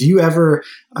way. Do you ever,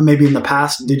 maybe in the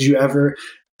past, did you ever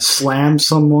slam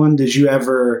someone? Did you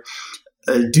ever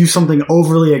do something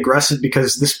overly aggressive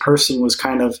because this person was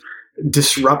kind of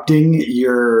disrupting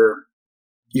your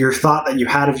thought that you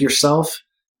had of yourself?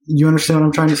 You understand what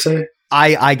I'm trying to say?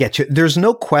 I get you. There's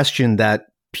no question that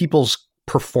people's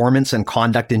performance and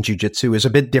conduct in jiu-jitsu is a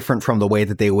bit different from the way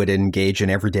that they would engage in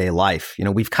everyday life. You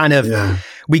know,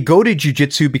 we go to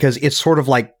jiu-jitsu because it's sort of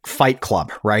like Fight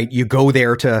Club, right? You go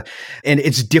there and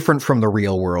it's different from the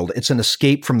real world. It's an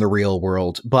escape from the real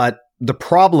world. But the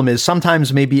problem is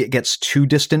sometimes maybe it gets too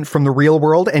distant from the real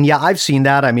world. And yeah, I've seen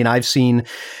that. I mean, I've seen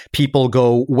people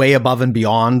go way above and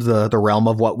beyond the realm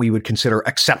of what we would consider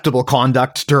acceptable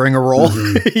conduct during a roll.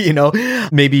 You know,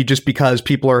 maybe just because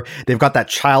they've got that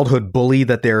childhood bully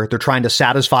that they're trying to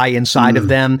satisfy inside of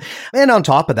them. And on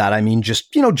top of that, I mean,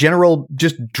 just, you know, general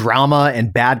just drama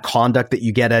and bad conduct that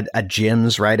you get at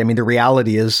gyms, right? I mean, the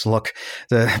reality is, look,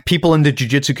 the people in the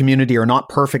jiu-jitsu community are not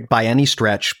perfect by any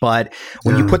stretch, but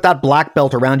when you put that black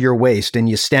belt around your waist and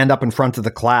you stand up in front of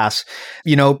the class,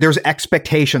 you know, there's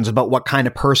expectations about what kind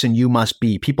of person you must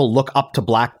be. People look up to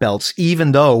black belts,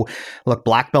 even though, look,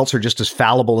 black belts are just as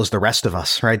fallible as the rest of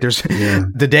us, right?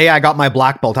 The day I got my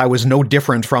black belt, I was no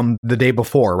different from the day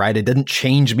before, right? It didn't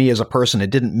change me as a person. It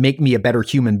didn't make me a better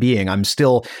human being. I'm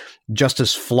still just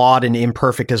as flawed and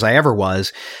imperfect as I ever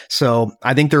was. So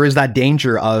I think there is that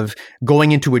danger of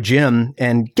going into a gym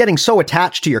and getting so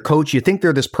attached to your coach. You think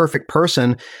they're this perfect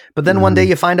person, but then one day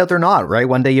you find out they're not, right?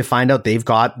 One day you find out they've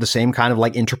got the same kind of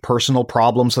like interpersonal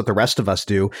problems that the rest of us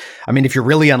do. I mean, if you're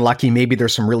really unlucky, maybe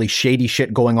there's some really shady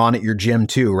shit going on at your gym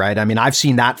too, right? I mean, I've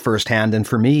seen that firsthand. And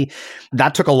for me,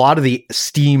 that took a lot of the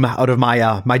steam out of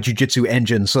my jiu-jitsu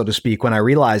engine, so to speak, when I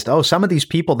realized, oh, some of these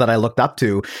people that I looked up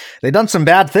to, they've done some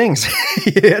bad things.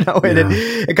 You know, and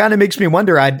it kind of makes me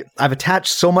wonder. I've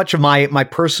attached so much of my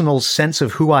personal sense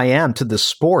of who I am to this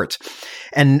sport.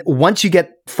 And once you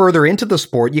get further into the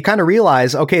sport, you kind of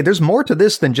realize, okay, there's more to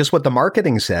this than just what the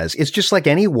marketing says. It's just like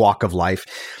any walk of life.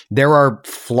 There are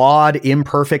flawed,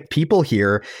 imperfect people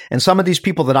here. And some of these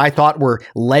people that I thought were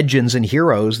legends and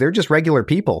heroes, they're just regular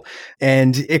people.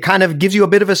 And it kind of gives you a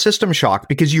bit of a system shock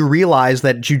because you realize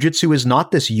that jiu-jitsu is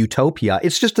not this utopia.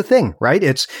 It's just a thing, right?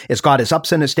 It's got its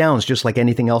ups and its downs, just like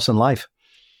anything else in life.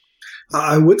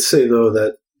 I would say, though,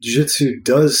 that jiu-jitsu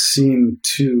does seem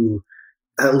to,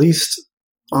 at least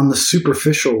on the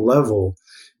superficial level,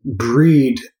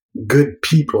 breed good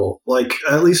people. Like,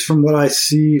 at least from what I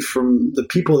see from the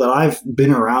people that I've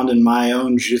been around in my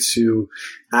own jiu-jitsu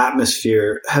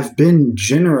atmosphere, have been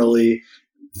generally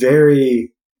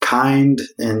very kind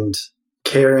and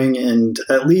caring, and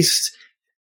at least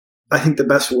I think the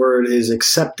best word is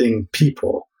accepting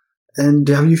people. And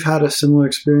have you had a similar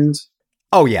experience?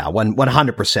 Oh yeah,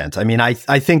 100%. I mean, I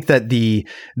think that the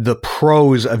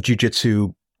pros of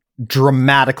jiu-jitsu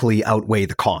dramatically outweigh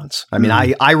the cons. I mean,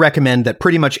 I recommend that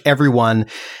pretty much everyone,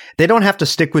 they don't have to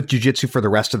stick with jiu-jitsu for the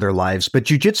rest of their lives, but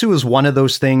jiu-jitsu is one of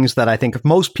those things that I think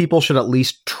most people should at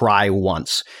least try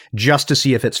once just to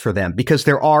see if it's for them, because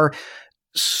there are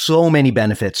so many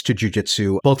benefits to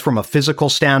jiu-jitsu, both from a physical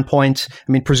standpoint.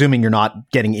 I mean, presuming you're not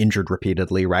getting injured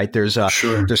repeatedly, right? There's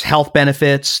health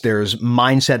benefits, there's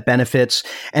mindset benefits,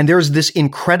 and there's this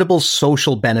incredible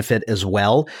social benefit as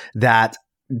well that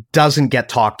doesn't get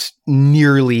talked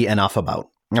nearly enough about.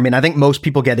 I mean, I think most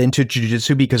people get into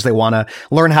jiu-jitsu because they want to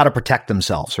learn how to protect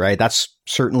themselves, right? That's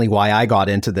certainly why I got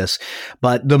into this.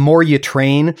 But the more you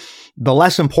train, the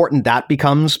less important that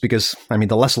becomes, because, I mean,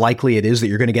 the less likely it is that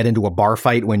you're going to get into a bar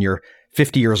fight when you're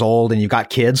 50 years old and you've got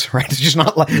kids, right? It's just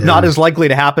not as likely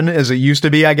to happen as it used to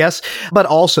be, I guess. But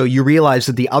also you realize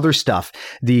that the other stuff,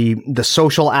 the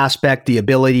social aspect, the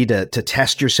ability to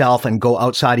test yourself and go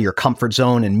outside of your comfort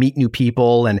zone and meet new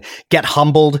people and get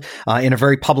humbled in a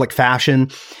very public fashion.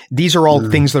 These are all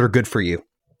things that are good for you.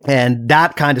 And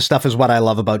that kind of stuff is what I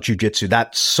love about jiu-jitsu.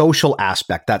 That social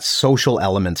aspect, that social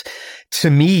element, to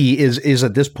me is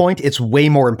at this point, it's way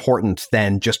more important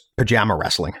than just pajama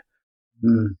wrestling.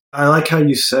 I like how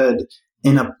you said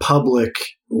in a public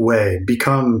way,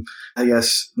 become, I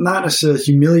guess, not necessarily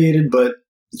humiliated, but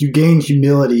you gain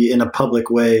humility in a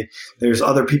public way. There's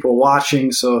other people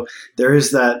watching. So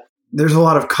there's a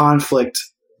lot of conflict,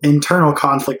 internal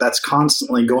conflict that's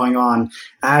constantly going on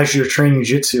as you're training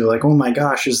jiu-jitsu. Like, oh my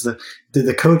gosh, did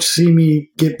the coach see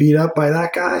me get beat up by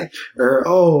that guy? Or,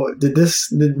 oh, did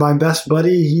my best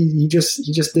buddy, he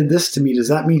just did this to me. Does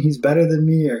that mean he's better than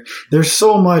me? Or there's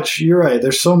so much, you're right.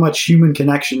 There's so much human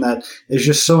connection that is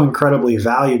just so incredibly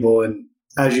valuable. And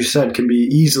as you said, can be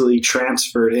easily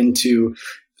transferred into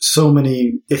so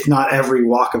many, if not every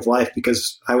walk of life,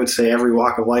 because I would say every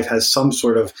walk of life has some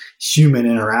sort of human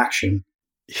interaction.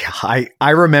 Yeah, I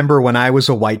remember when I was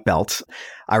a white belt,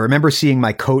 I remember seeing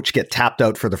my coach get tapped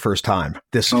out for the first time.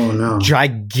 This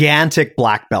gigantic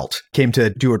black belt came to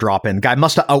do a drop-in. Guy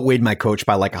must have outweighed my coach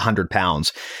by like 100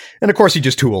 pounds. And of course, he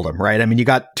just tooled him, right? I mean, you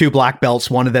got two black belts.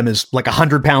 One of them is like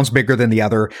 100 pounds bigger than the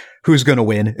other. Who's going to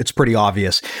win? It's pretty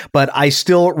obvious. But I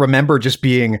still remember just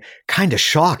being kind of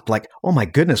shocked, like, oh my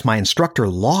goodness, my instructor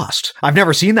lost. I've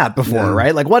never seen that before,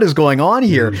 right? Like, what is going on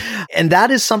here? And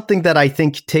that is something that I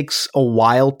think takes a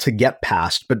while to get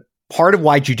past. But part of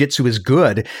why jiu-jitsu is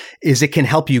good is it can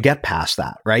help you get past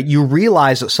that, right? You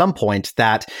realize at some point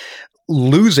that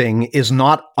losing is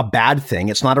not a bad thing.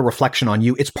 It's not a reflection on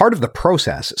you. It's part of the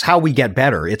process. It's how we get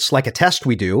better. It's like a test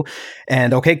we do.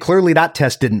 And okay, clearly that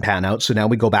test didn't pan out. So now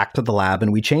we go back to the lab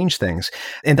and we change things.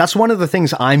 And that's one of the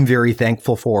things I'm very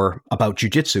thankful for about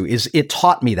jiu-jitsu is it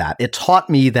taught me that. It taught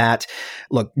me that,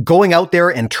 look, going out there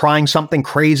and trying something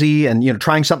crazy and,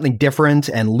 trying something different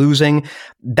and losing,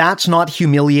 that's not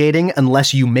humiliating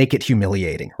unless you make it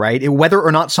humiliating, right? Whether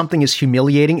or not something is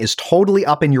humiliating is totally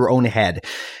up in your own head.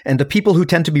 And the people who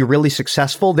tend to be really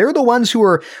successful, they're the ones who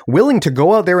are willing to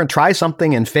go out there and try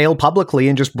something and fail publicly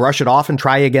and just brush it off and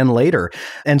try again later.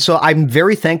 And so I'm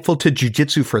very thankful to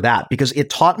jiu-jitsu for that because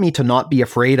it taught me to not be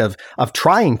afraid of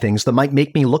trying things that might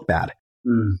make me look bad.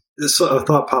 This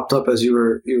thought popped up as you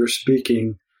were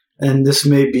speaking, and this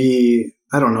may be,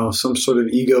 I don't know, some sort of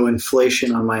ego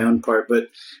inflation on my own part, but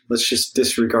let's just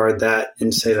disregard that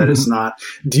and say that it's not.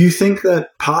 Do you think that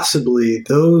possibly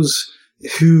those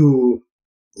who,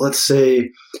 let's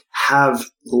say, have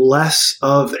less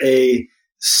of a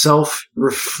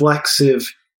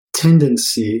self-reflexive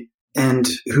tendency and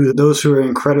those who are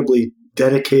incredibly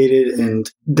dedicated and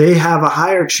they have a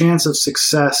higher chance of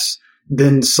success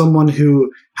than someone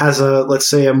who has let's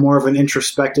say, a more of an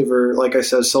introspective or, like I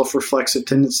said, self-reflexive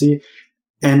tendency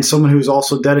and someone who's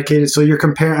also dedicated? So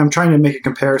I'm trying to make a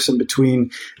comparison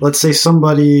between, let's say,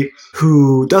 somebody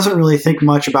who doesn't really think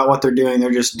much about what they're doing,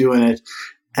 they're just doing it,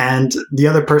 and the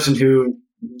other person who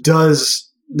does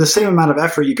the same amount of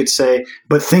effort, you could say,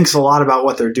 but thinks a lot about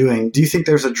what they're doing. Do you think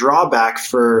there's a drawback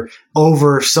for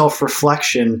over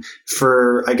self-reflection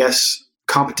for, I guess,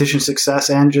 competition success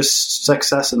and just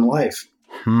success in life?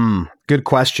 Good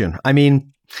question. I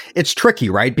mean, it's tricky,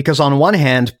 right? Because on one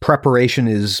hand, preparation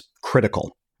is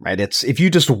critical, right? If you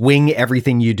just wing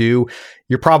everything you do,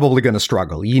 you're probably going to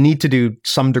struggle. You need to do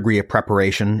some degree of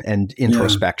preparation and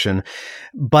introspection. Yeah.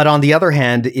 But on the other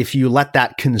hand, if you let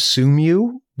that consume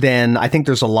you, then I think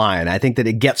there's a line. I think that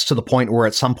it gets to the point where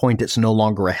at some point it's no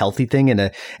longer a healthy thing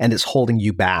and it's holding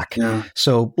you back. Yeah.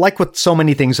 So like with so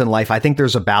many things in life, I think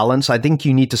there's a balance. I think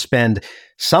you need to spend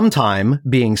some time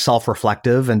being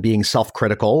self-reflective and being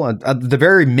self-critical. At the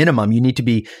very minimum, you need to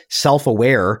be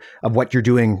self-aware of what you're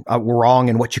doing wrong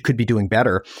and what you could be doing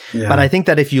better. Yeah. But I think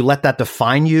that if you let that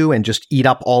define you and just eat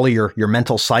up all of your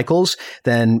mental cycles,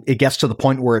 then it gets to the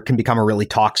point where it can become a really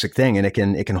toxic thing and it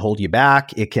can hold you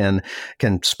back. It can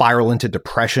spiral into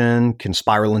depression, can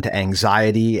spiral into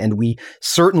anxiety. And we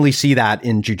certainly see that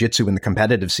in jiu-jitsu in the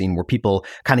competitive scene where people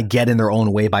kind of get in their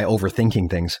own way by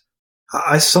overthinking things.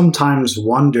 I sometimes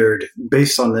wondered,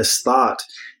 based on this thought,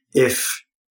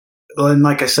 and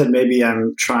like I said, maybe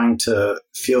I'm trying to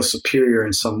feel superior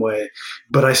in some way,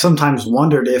 but I sometimes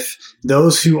wondered if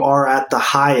those who are at the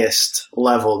highest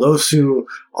level, those who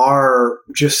are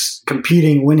just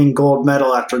competing, winning gold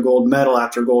medal after gold medal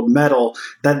after gold medal,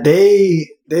 that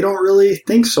they don't really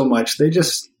think so much. They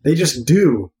just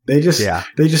do. They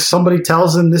just somebody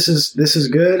tells them this is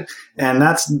good, and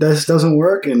this doesn't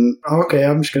work, and okay,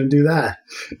 I'm just going to do that.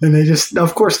 And they just,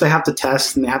 of course, they have to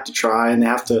test and they have to try and they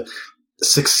have to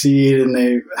succeed, and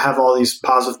they have all these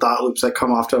positive thought loops that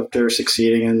come off after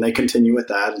succeeding, and they continue with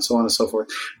that and so on and so forth.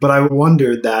 But I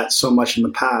wondered that so much in the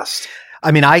past.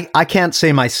 I mean, I can't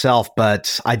say myself,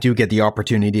 but I do get the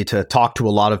opportunity to talk to a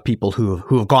lot of people who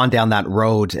have gone down that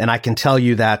road. And I can tell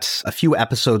you that a few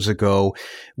episodes ago,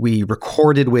 we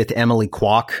recorded with Emily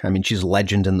Kwok. I mean, she's a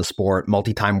legend in the sport,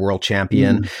 multi-time world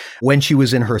champion. When she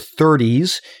was in her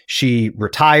 30s, she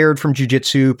retired from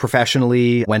jiu-jitsu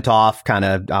professionally, went off, kind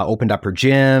of opened up her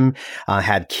gym,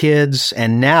 had kids,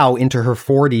 and now into her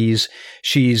 40s,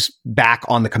 she's back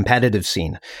on the competitive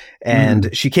scene.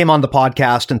 And she came on the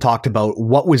podcast and talked about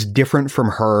what was different from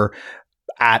her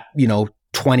at,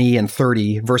 20 and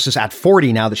 30 versus at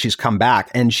 40 now that she's come back.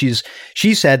 And she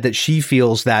said that she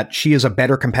feels that she is a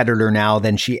better competitor now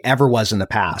than she ever was in the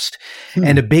past.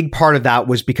 And a big part of that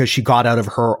was because she got out of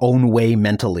her own way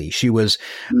mentally. She was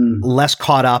less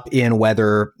caught up in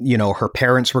whether, her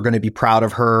parents were going to be proud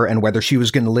of her and whether she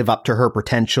was going to live up to her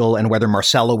potential and whether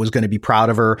Marcelo was going to be proud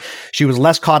of her. She was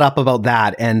less caught up about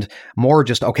that and more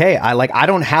just, okay, I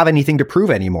don't have anything to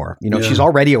prove anymore. She's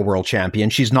already a world champion.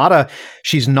 She's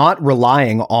not relying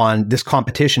on this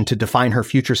competition to define her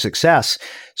future success.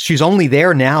 She's only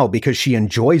there now because she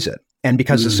enjoys it and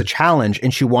because it's a challenge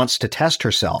and she wants to test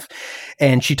herself.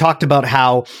 And she talked about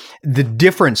how the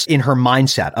difference in her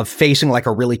mindset of facing like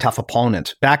a really tough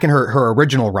opponent back in her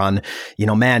original run,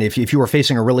 man, if you were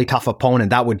facing a really tough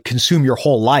opponent, that would consume your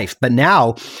whole life. But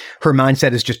now her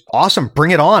mindset is just awesome.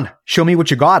 Bring it on. Show me what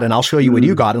you got and I'll show you what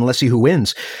you got and let's see who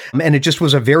wins. And it just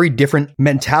was a very different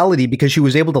mentality because she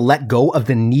was able to let go of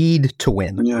the need to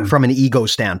win from an ego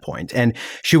standpoint. And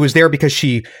she was there because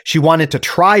she wanted to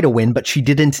try to win, but she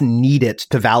didn't need it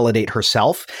to validate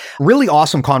herself. Really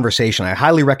awesome conversation. I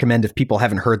highly recommend if people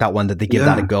haven't heard that one that they give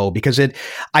that a go because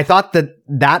I thought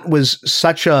that was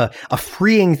such a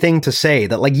freeing thing to say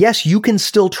that like, yes, you can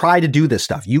still try to do this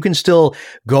stuff. You can still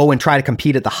go and try to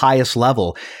compete at the highest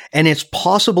level. And it's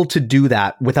possible to do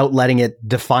that without letting it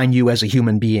define you as a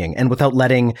human being and without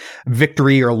letting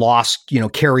victory or loss,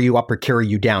 carry you up or carry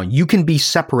you down. You can be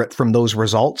separate from those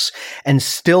results and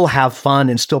still have fun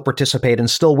and still participate and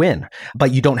still win,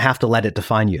 but you don't have to let it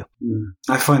define you.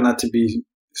 I find that to be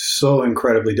so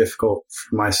incredibly difficult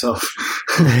for myself.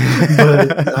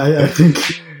 But I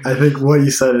think what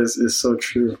you said is so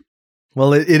true.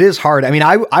 Well, it is hard. I mean,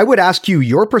 I would ask you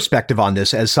your perspective on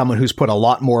this as someone who's put a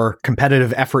lot more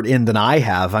competitive effort in than I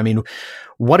have. I mean,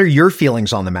 what are your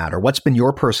feelings on the matter? What's been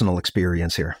your personal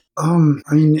experience here?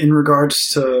 In regards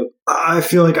to, I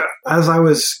feel like as I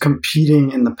was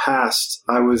competing in the past,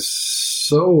 I was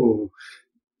so,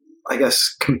 I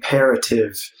guess,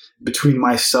 comparative between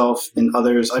myself and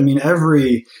others. I mean,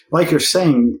 like you're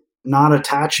saying, not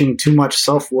attaching too much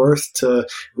self-worth to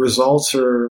results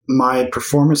or my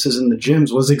performances in the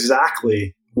gyms was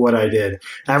exactly what I did.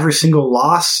 Every single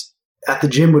loss at the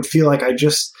gym would feel like I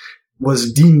just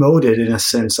was demoted in a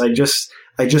sense. I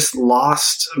just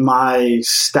lost my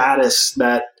status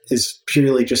that is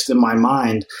purely just in my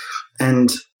mind.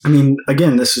 And I mean,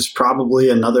 again, this is probably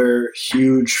another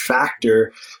huge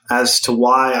factor as to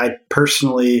why I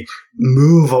personally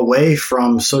move away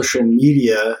from social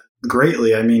media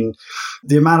greatly. I mean,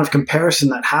 the amount of comparison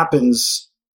that happens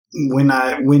when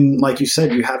like you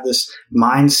said, you have this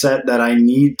mindset that I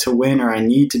need to win or I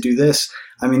need to do this.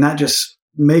 I mean, that just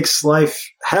makes life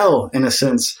hell in a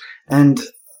sense. And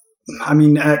I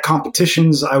mean, at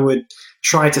competitions, I would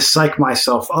try to psych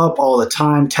myself up all the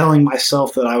time, telling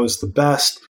myself that I was the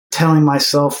best, telling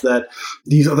myself that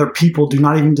these other people do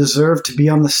not even deserve to be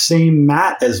on the same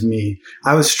mat as me.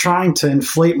 I was trying to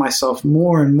inflate myself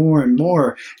more and more and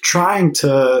more, trying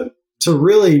to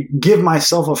really give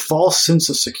myself a false sense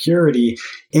of security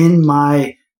in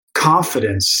my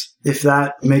confidence, if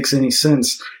that makes any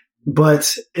sense.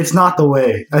 But it's not the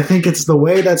way. I think it's the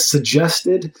way that's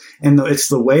suggested, and it's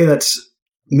the way that's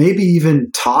maybe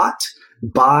even taught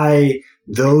by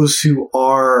those who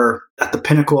are at the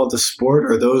pinnacle of the sport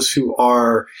or those who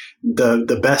are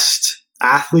the best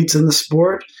athletes in the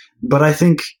sport. But I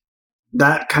think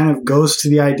that kind of goes to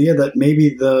the idea that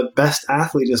maybe the best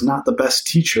athlete is not the best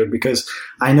teacher, because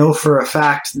I know for a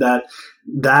fact that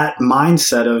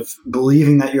mindset of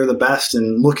believing that you're the best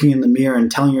and looking in the mirror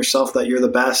and telling yourself that you're the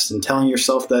best and telling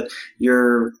yourself that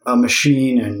you're a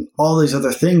machine and all these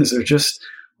other things are just,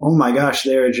 oh my gosh,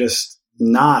 they're just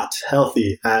not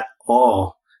healthy at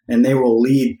all. And they will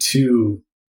lead to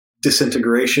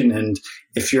disintegration. And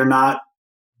if you're not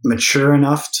mature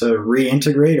enough to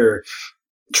reintegrate or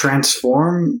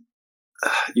transform,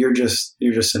 you're just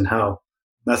in hell.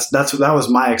 That was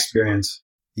my experience.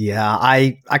 Yeah,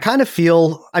 I kind of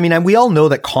feel, I mean, we all know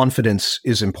that confidence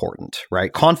is important,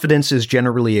 right? Confidence is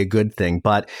generally a good thing,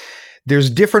 but there's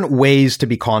different ways to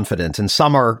be confident, and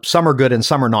some are good and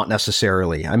some are not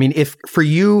necessarily. I mean, if for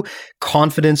you,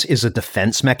 confidence is a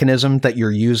defense mechanism that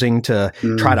you're using to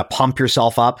try to pump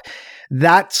yourself up,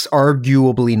 that's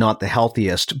arguably not the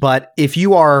healthiest. But if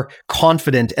you are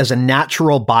confident as a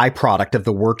natural byproduct of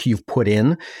the work you've put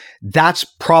in, that's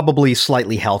probably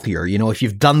slightly healthier. You know, if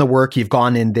you've done the work, you've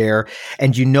gone in there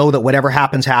and you know that whatever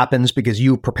happens, happens because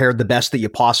you prepared the best that you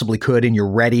possibly could and you're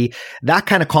ready. That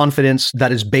kind of confidence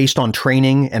that is based on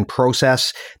training and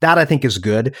process, that I think is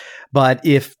good. But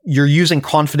if you're using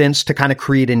confidence to kind of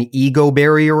create an ego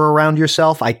barrier around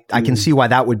yourself, I can see why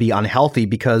that would be unhealthy,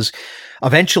 because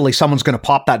eventually someone's going to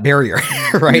pop that barrier,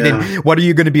 right? Yeah. And what are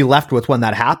you going to be left with when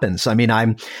that happens? I mean,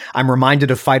 I'm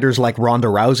reminded of fighters like Ronda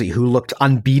Rousey who looked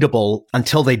unbeatable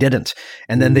until they didn't.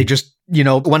 And then they just, you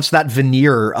know, once that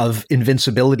veneer of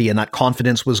invincibility and that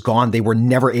confidence was gone, they were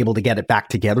never able to get it back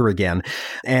together again.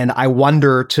 And I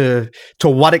wonder to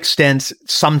what extent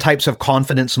some types of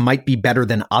confidence might be better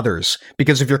than others.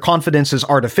 Because if your confidence is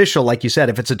artificial, like you said,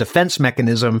 if it's a defense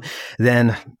mechanism,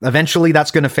 then eventually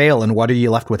that's going to fail. And what are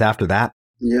you left with after that?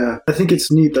 Yeah, I think it's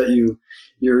neat that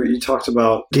you talked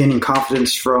about gaining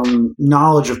confidence from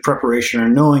knowledge of preparation or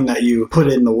knowing that you put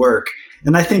in the work.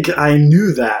 And I think I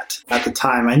knew that at the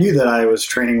time. I knew that I was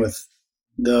training with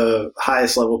the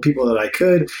highest level people that I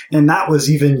could. And that was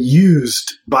even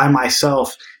used by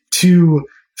myself to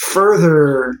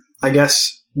further, I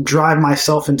guess, drive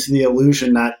myself into the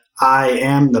illusion that I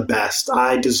am the best.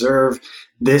 I deserve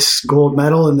this gold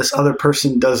medal and this other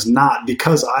person does not,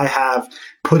 because I have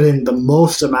put in the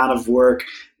most amount of work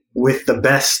with the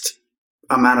best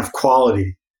amount of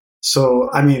quality. So,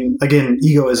 I mean, again,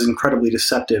 ego is incredibly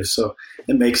deceptive, so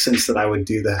it makes sense that I would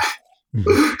do that.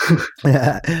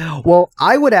 Well,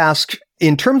 I would ask,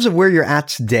 in terms of where you're at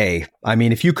today, I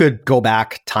mean, if you could go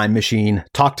back, time machine,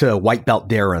 talk to white belt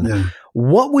Darren,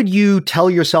 what would you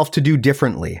tell yourself to do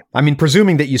differently? I mean,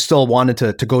 presuming that you still wanted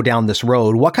to go down this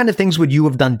road, what kind of things would you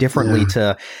have done differently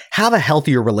to have a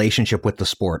healthier relationship with the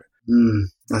sport?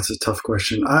 That's a tough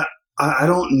question. I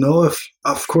don't know if,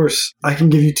 of course, I can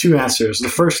give you two answers. The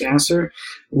first answer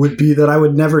would be that I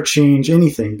would never change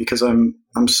anything, because I'm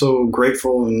so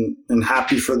grateful and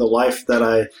happy for the life that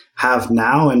I have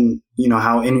now, and you know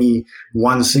how any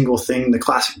one single thing, the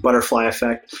classic butterfly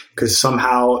effect, could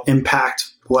somehow impact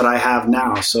what I have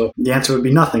now. So the answer would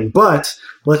be nothing. But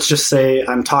let's just say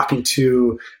I'm talking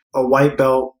to a white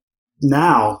belt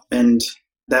now and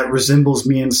that resembles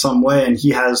me in some way, and he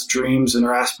has dreams and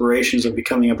or aspirations of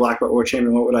becoming a black belt world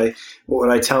champion. What would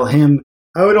I tell him?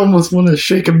 I would almost want to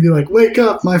shake him and be like, "Wake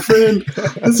up, my friend!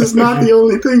 This is not the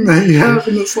only thing that you have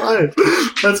in this life."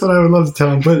 That's what I would love to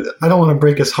tell him, but I don't want to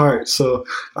break his heart. So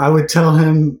I would tell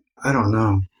him, I don't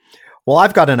know. Well,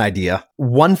 I've got an idea.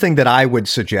 One thing that I would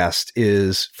suggest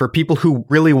is for people who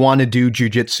really want to do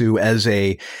jiu-jitsu as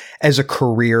a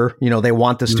career, you know, they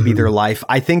want this to be their life.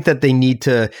 I think that they need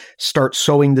to start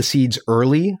sowing the seeds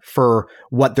early for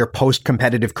what their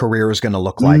post-competitive career is going to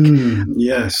look like.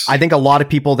 Yes. I think a lot of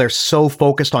people, they're so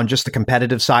focused on just the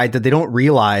competitive side that they don't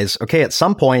realize, okay, at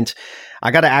some point,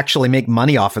 I got to actually make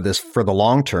money off of this for the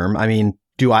long term. I mean,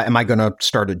 am I going to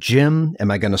start a gym?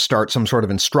 Am I going to start some sort of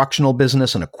instructional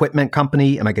business, an equipment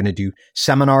company? Am I going to do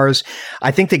seminars? I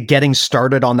think that getting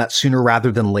started on that sooner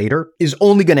rather than later is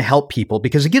only going to help people,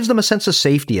 because it gives them a sense of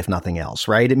safety, if nothing else,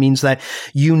 right? It means that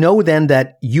you know then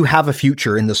that you have a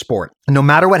future in the sport. No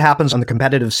matter what happens on the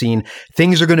competitive scene,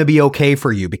 things are going to be okay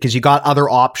for you because you got other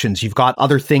options. You've got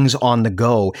other things on the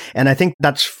go. And I think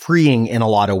that's freeing in a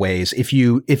lot of ways if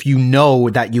you know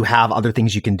that you have other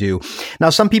things you can do. Now,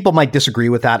 some people might disagree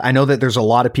with that. I know that there's a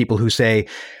lot of people who say,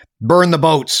 burn the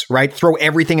boats, right? Throw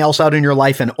everything else out in your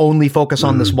life and only focus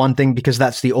on this one thing because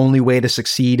that's the only way to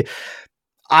succeed.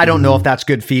 I don't know if that's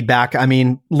good feedback. I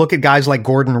mean, look at guys like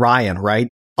Gordon Ryan, right?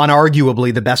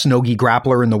 Unarguably the best no-gi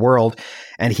grappler in the world.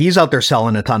 And he's out there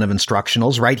selling a ton of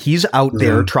instructionals, right? He's out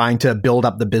there trying to build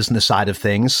up the business side of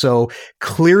things. So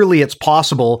clearly it's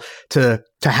possible to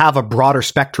have a broader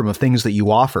spectrum of things that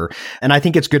you offer. And I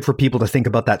think it's good for people to think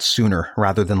about that sooner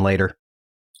rather than later.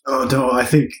 Oh, no, I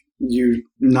think you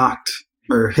knocked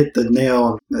or hit the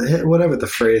nail, whatever the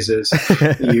phrase is.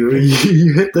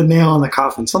 you hit the nail on the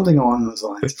coffin, something along those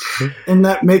lines. And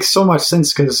that makes so much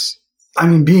sense because, I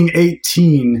mean, being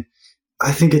 18,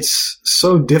 I think it's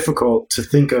so difficult to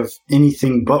think of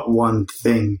anything but one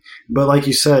thing. But like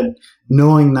you said,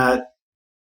 knowing that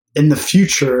in the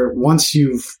future, once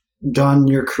you've done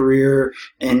your career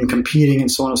and competing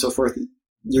and so on and so forth,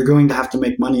 you're going to have to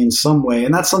make money in some way.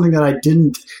 And that's something that I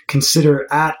didn't consider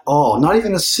at all. Not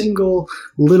even a single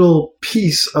little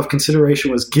piece of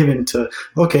consideration was given to,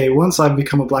 okay, once I've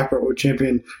become a black belt world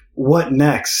champion, what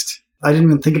next? I didn't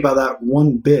even think about that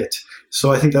one bit.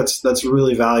 So I think that's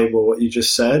really valuable what you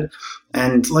just said.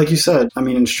 And like you said, I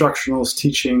mean, instructionals,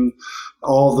 teaching,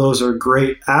 all those are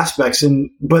great aspects.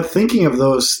 But thinking of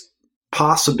those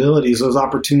possibilities, those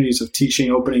opportunities of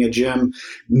teaching, opening a gym,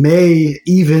 may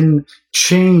even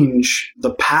change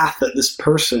the path that this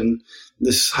person,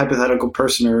 this hypothetical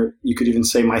person, or you could even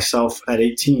say myself at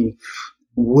 18,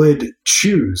 would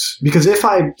choose. Because if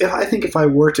I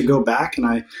were to go back and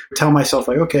I tell myself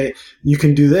like, okay, you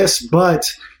can do this, but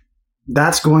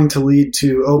that's going to lead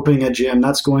to opening a gym,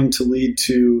 that's going to lead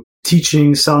to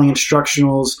teaching, selling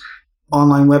instructionals,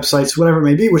 online websites, whatever it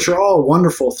may be, which are all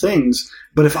wonderful things.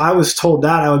 But if I was told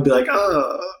that, I would be like,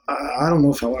 I don't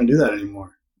know if I want to do that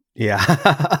anymore. Yeah,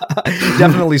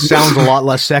 definitely sounds a lot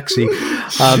less sexy.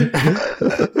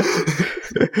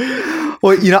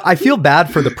 Well, I feel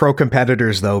bad for the pro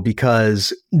competitors, though,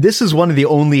 because this is one of the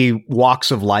only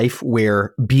walks of life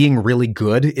where being really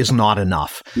good is not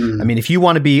enough. I mean, if you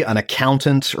want to be an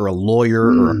accountant or a lawyer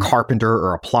or a carpenter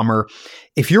or a plumber,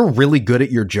 if you're really good at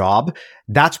your job,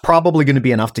 that's probably going to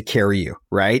be enough to carry you,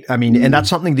 right? I mean, and that's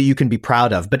something that you can be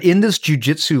proud of. But in this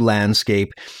jiu-jitsu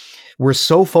landscape, we're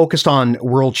so focused on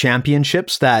world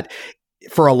championships that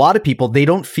for a lot of people, they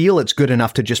don't feel it's good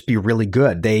enough to just be really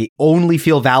good. They only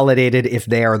feel validated if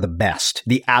they are the best,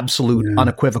 the absolute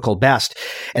unequivocal best.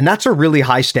 And that's a really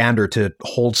high standard to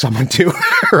hold someone to,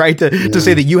 right? To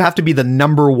say that you have to be the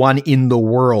number one in the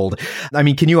world. I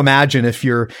mean, can you imagine if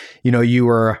you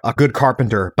were a good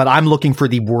carpenter, but I'm looking for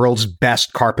the world's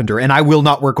best carpenter and I will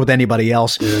not work with anybody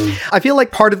else. Yeah. I feel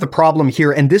like part of the problem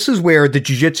here, and this is where the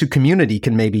jiu-jitsu community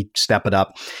can maybe step it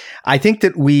up. I think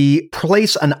that we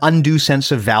place an undue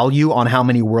sense of value on how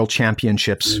many world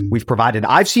championships we've provided.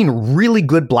 I've seen really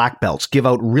good black belts give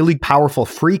out really powerful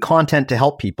free content to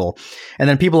help people. And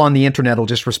then people on the internet will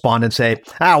just respond and say,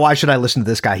 why should I listen to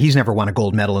this guy? He's never won a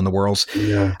gold medal in the Worlds.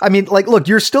 Yeah. I mean, like, look,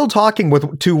 you're still talking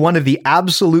to one of the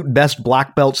absolute best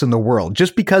black belts in the world.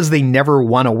 Just because they never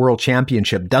won a world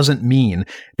championship doesn't mean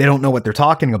they don't know what they're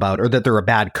talking about or that they're a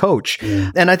bad coach. Yeah.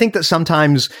 And I think that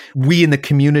sometimes we in the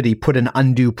community put an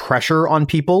undue pressure on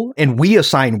people and we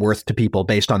assign worth to people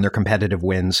based on their competitive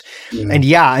wins. Yeah. And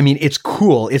I mean, it's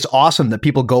cool. It's awesome that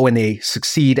people go and they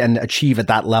succeed and achieve at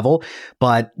that level,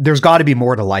 but there's got to be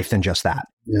more to life than just that.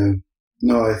 Yeah.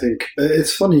 No, I think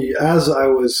it's funny. As I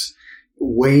was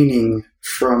waning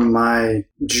from my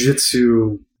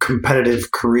jiu-jitsu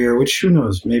competitive career, which who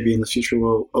knows, maybe in the future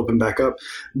will open back up.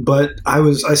 But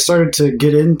I started to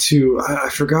get into, I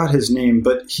forgot his name,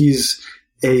 but he's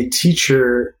a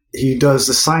teacher. He does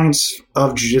the science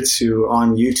of jiu-jitsu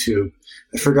on YouTube.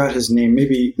 I forgot his name.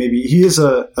 Maybe he is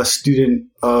a student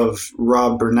of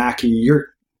Rob Bernanke.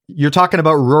 You're talking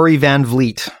about Rory Van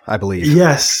Vliet, I believe.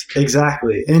 Yes,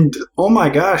 exactly. And oh my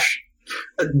gosh,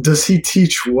 does he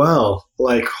teach well?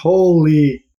 Like,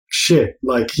 holy shit.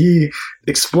 Like, he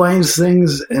explains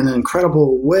things in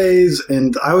incredible ways.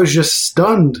 And I was just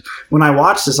stunned when I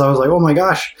watched this. I was like, oh my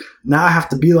gosh, now I have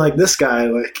to be like this guy.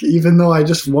 Like, even though I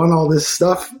just won all this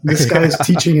stuff, this guy's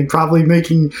teaching and probably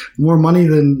making more money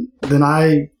than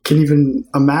I can even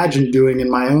imagine doing in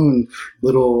my own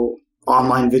little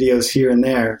online videos here and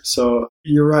there. So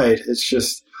you're right. It's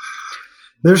just,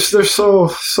 there's so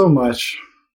much.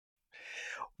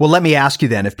 Well, let me ask you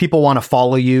then, if people want to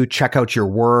follow you, check out your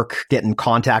work, get in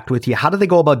contact with you, how do they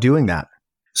go about doing that?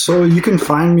 So you can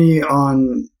find me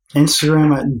on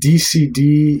Instagram at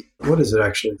DCD. What is it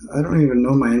actually? I don't even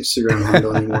know my Instagram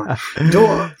handle anymore.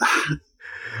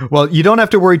 Well, you don't have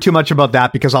to worry too much about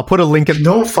that because I'll put a link in.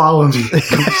 Don't follow me.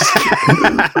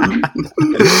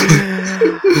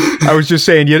 I was just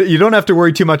saying, you don't have to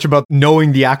worry too much about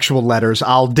knowing the actual letters.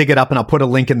 I'll dig it up and I'll put a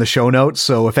link in the show notes.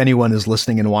 So if anyone is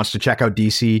listening and wants to check out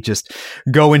DC, just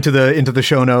go into the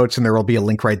show notes and there will be a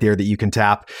link right there that you can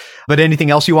tap. But anything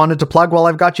else you wanted to plug while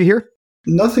I've got you here?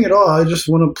 Nothing at all. I just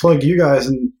want to plug you guys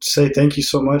and say thank you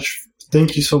so much.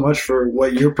 Thank you so much for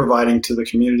what you're providing to the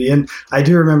community. And I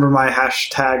do remember my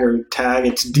hashtag or tag.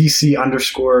 It's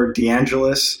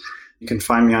DC_DeAngelis. You can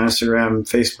find me on Instagram,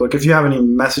 Facebook. If you have any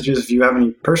messages, if you have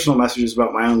any personal messages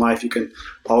about my own life, you can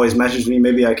always message me.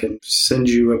 Maybe I can send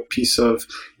you a piece of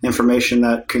information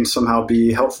that can somehow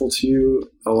be helpful to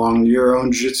you along your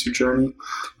own jiu-jitsu journey.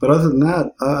 But other than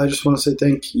that, I just want to say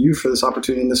thank you for this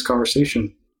opportunity in this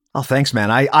conversation. Oh, thanks, man.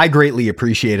 I greatly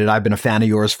appreciate it. I've been a fan of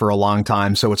yours for a long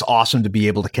time, so it's awesome to be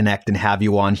able to connect and have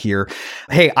you on here.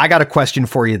 Hey, I got a question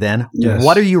for you then. Yes.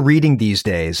 What are you reading these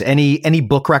days? Any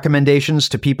book recommendations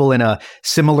to people in a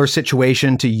similar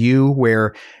situation to you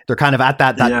where they're kind of at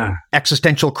that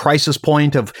existential crisis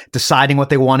point of deciding what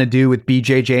they want to do with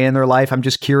BJJ in their life? I'm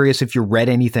just curious if you read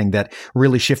anything that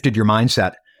really shifted your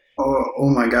mindset. Oh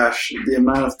my gosh, the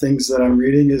amount of things that I'm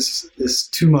reading is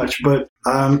too much. But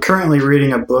I'm currently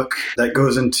reading a book that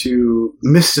goes into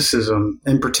mysticism,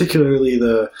 and particularly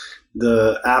the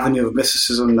avenue of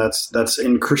mysticism that's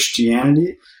in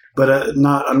Christianity. But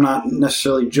I'm not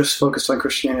necessarily just focused on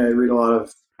Christianity. I read a lot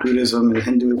of Buddhism and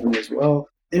Hinduism as well.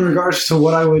 In regards to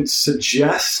what I would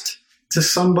suggest to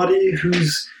somebody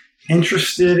who's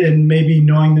interested in maybe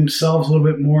knowing themselves a little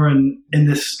bit more in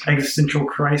this existential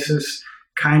crisis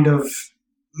kind of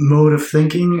mode of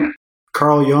thinking,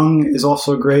 Carl Jung is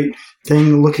also a great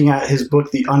thing. Looking at his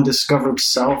book, The Undiscovered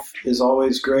Self, is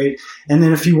always great. And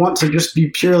then if you want to just be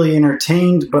purely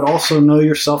entertained, but also know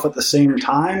yourself at the same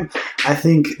time, I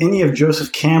think any of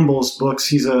Joseph Campbell's books,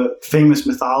 he's a famous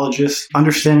mythologist,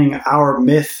 understanding our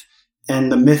myth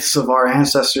and the myths of our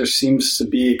ancestors seems to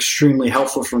be extremely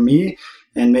helpful for me,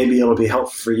 and maybe it'll be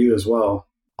helpful for you as well.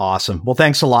 Awesome. Well,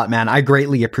 thanks a lot, man. I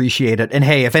greatly appreciate it. And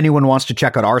hey, if anyone wants to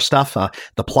check out our stuff,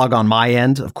 the plug on my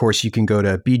end, of course, you can go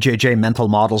to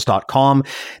bjjmentalmodels.com.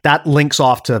 That links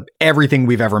off to everything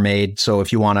we've ever made. So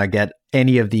if you want to get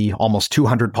any of the almost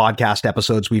 200 podcast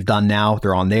episodes we've done now,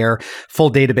 they're on there. Full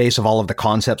database of all of the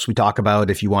concepts we talk about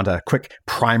if you want a quick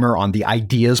primer on the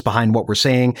ideas behind what we're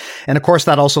saying. And of course,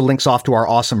 that also links off to our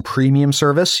awesome premium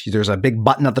service. There's a big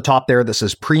button at the top there that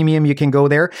says premium. You can go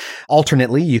there.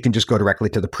 Alternately, you can just go directly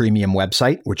to the premium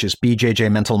website, which is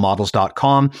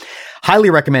bjjmentalmodels.com. Highly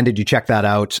recommended you check that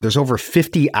out. There's over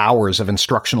 50 hours of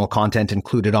instructional content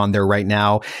included on there right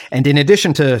now. And in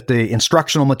addition to the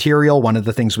instructional material, one of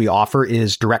the things we offer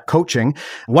is direct coaching.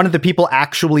 One of the people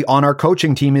actually on our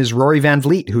coaching team is Rory Van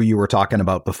Vliet, who you were talking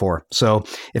about before. So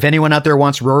if anyone out there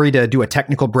wants Rory to do a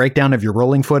technical breakdown of your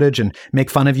rolling footage and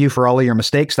make fun of you for all of your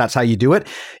mistakes, that's how you do it.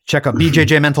 Check out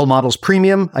BJJ Mental Models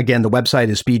Premium. Again, the website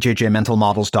is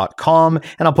bjjmentalmodels.com,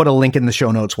 and I'll put a link in the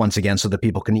show notes once again so that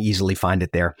people can easily find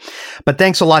it there. But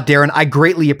thanks a lot, Darren. I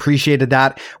greatly appreciated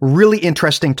that. Really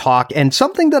interesting talk, and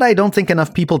something that I don't think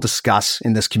enough people discuss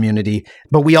in this community,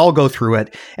 but we all go through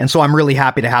it. And so I'm really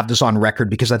happy to have this on record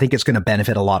because I think it's going to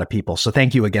benefit a lot of people. So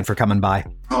thank you again for coming by.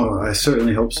 Oh, I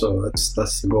certainly hope so. That's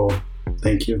the goal.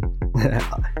 Thank you.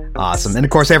 Awesome. And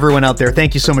of course, everyone out there,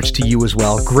 thank you so much to you as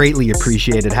well. Greatly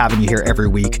appreciated having you here every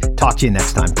week. Talk to you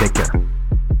next time. Take care.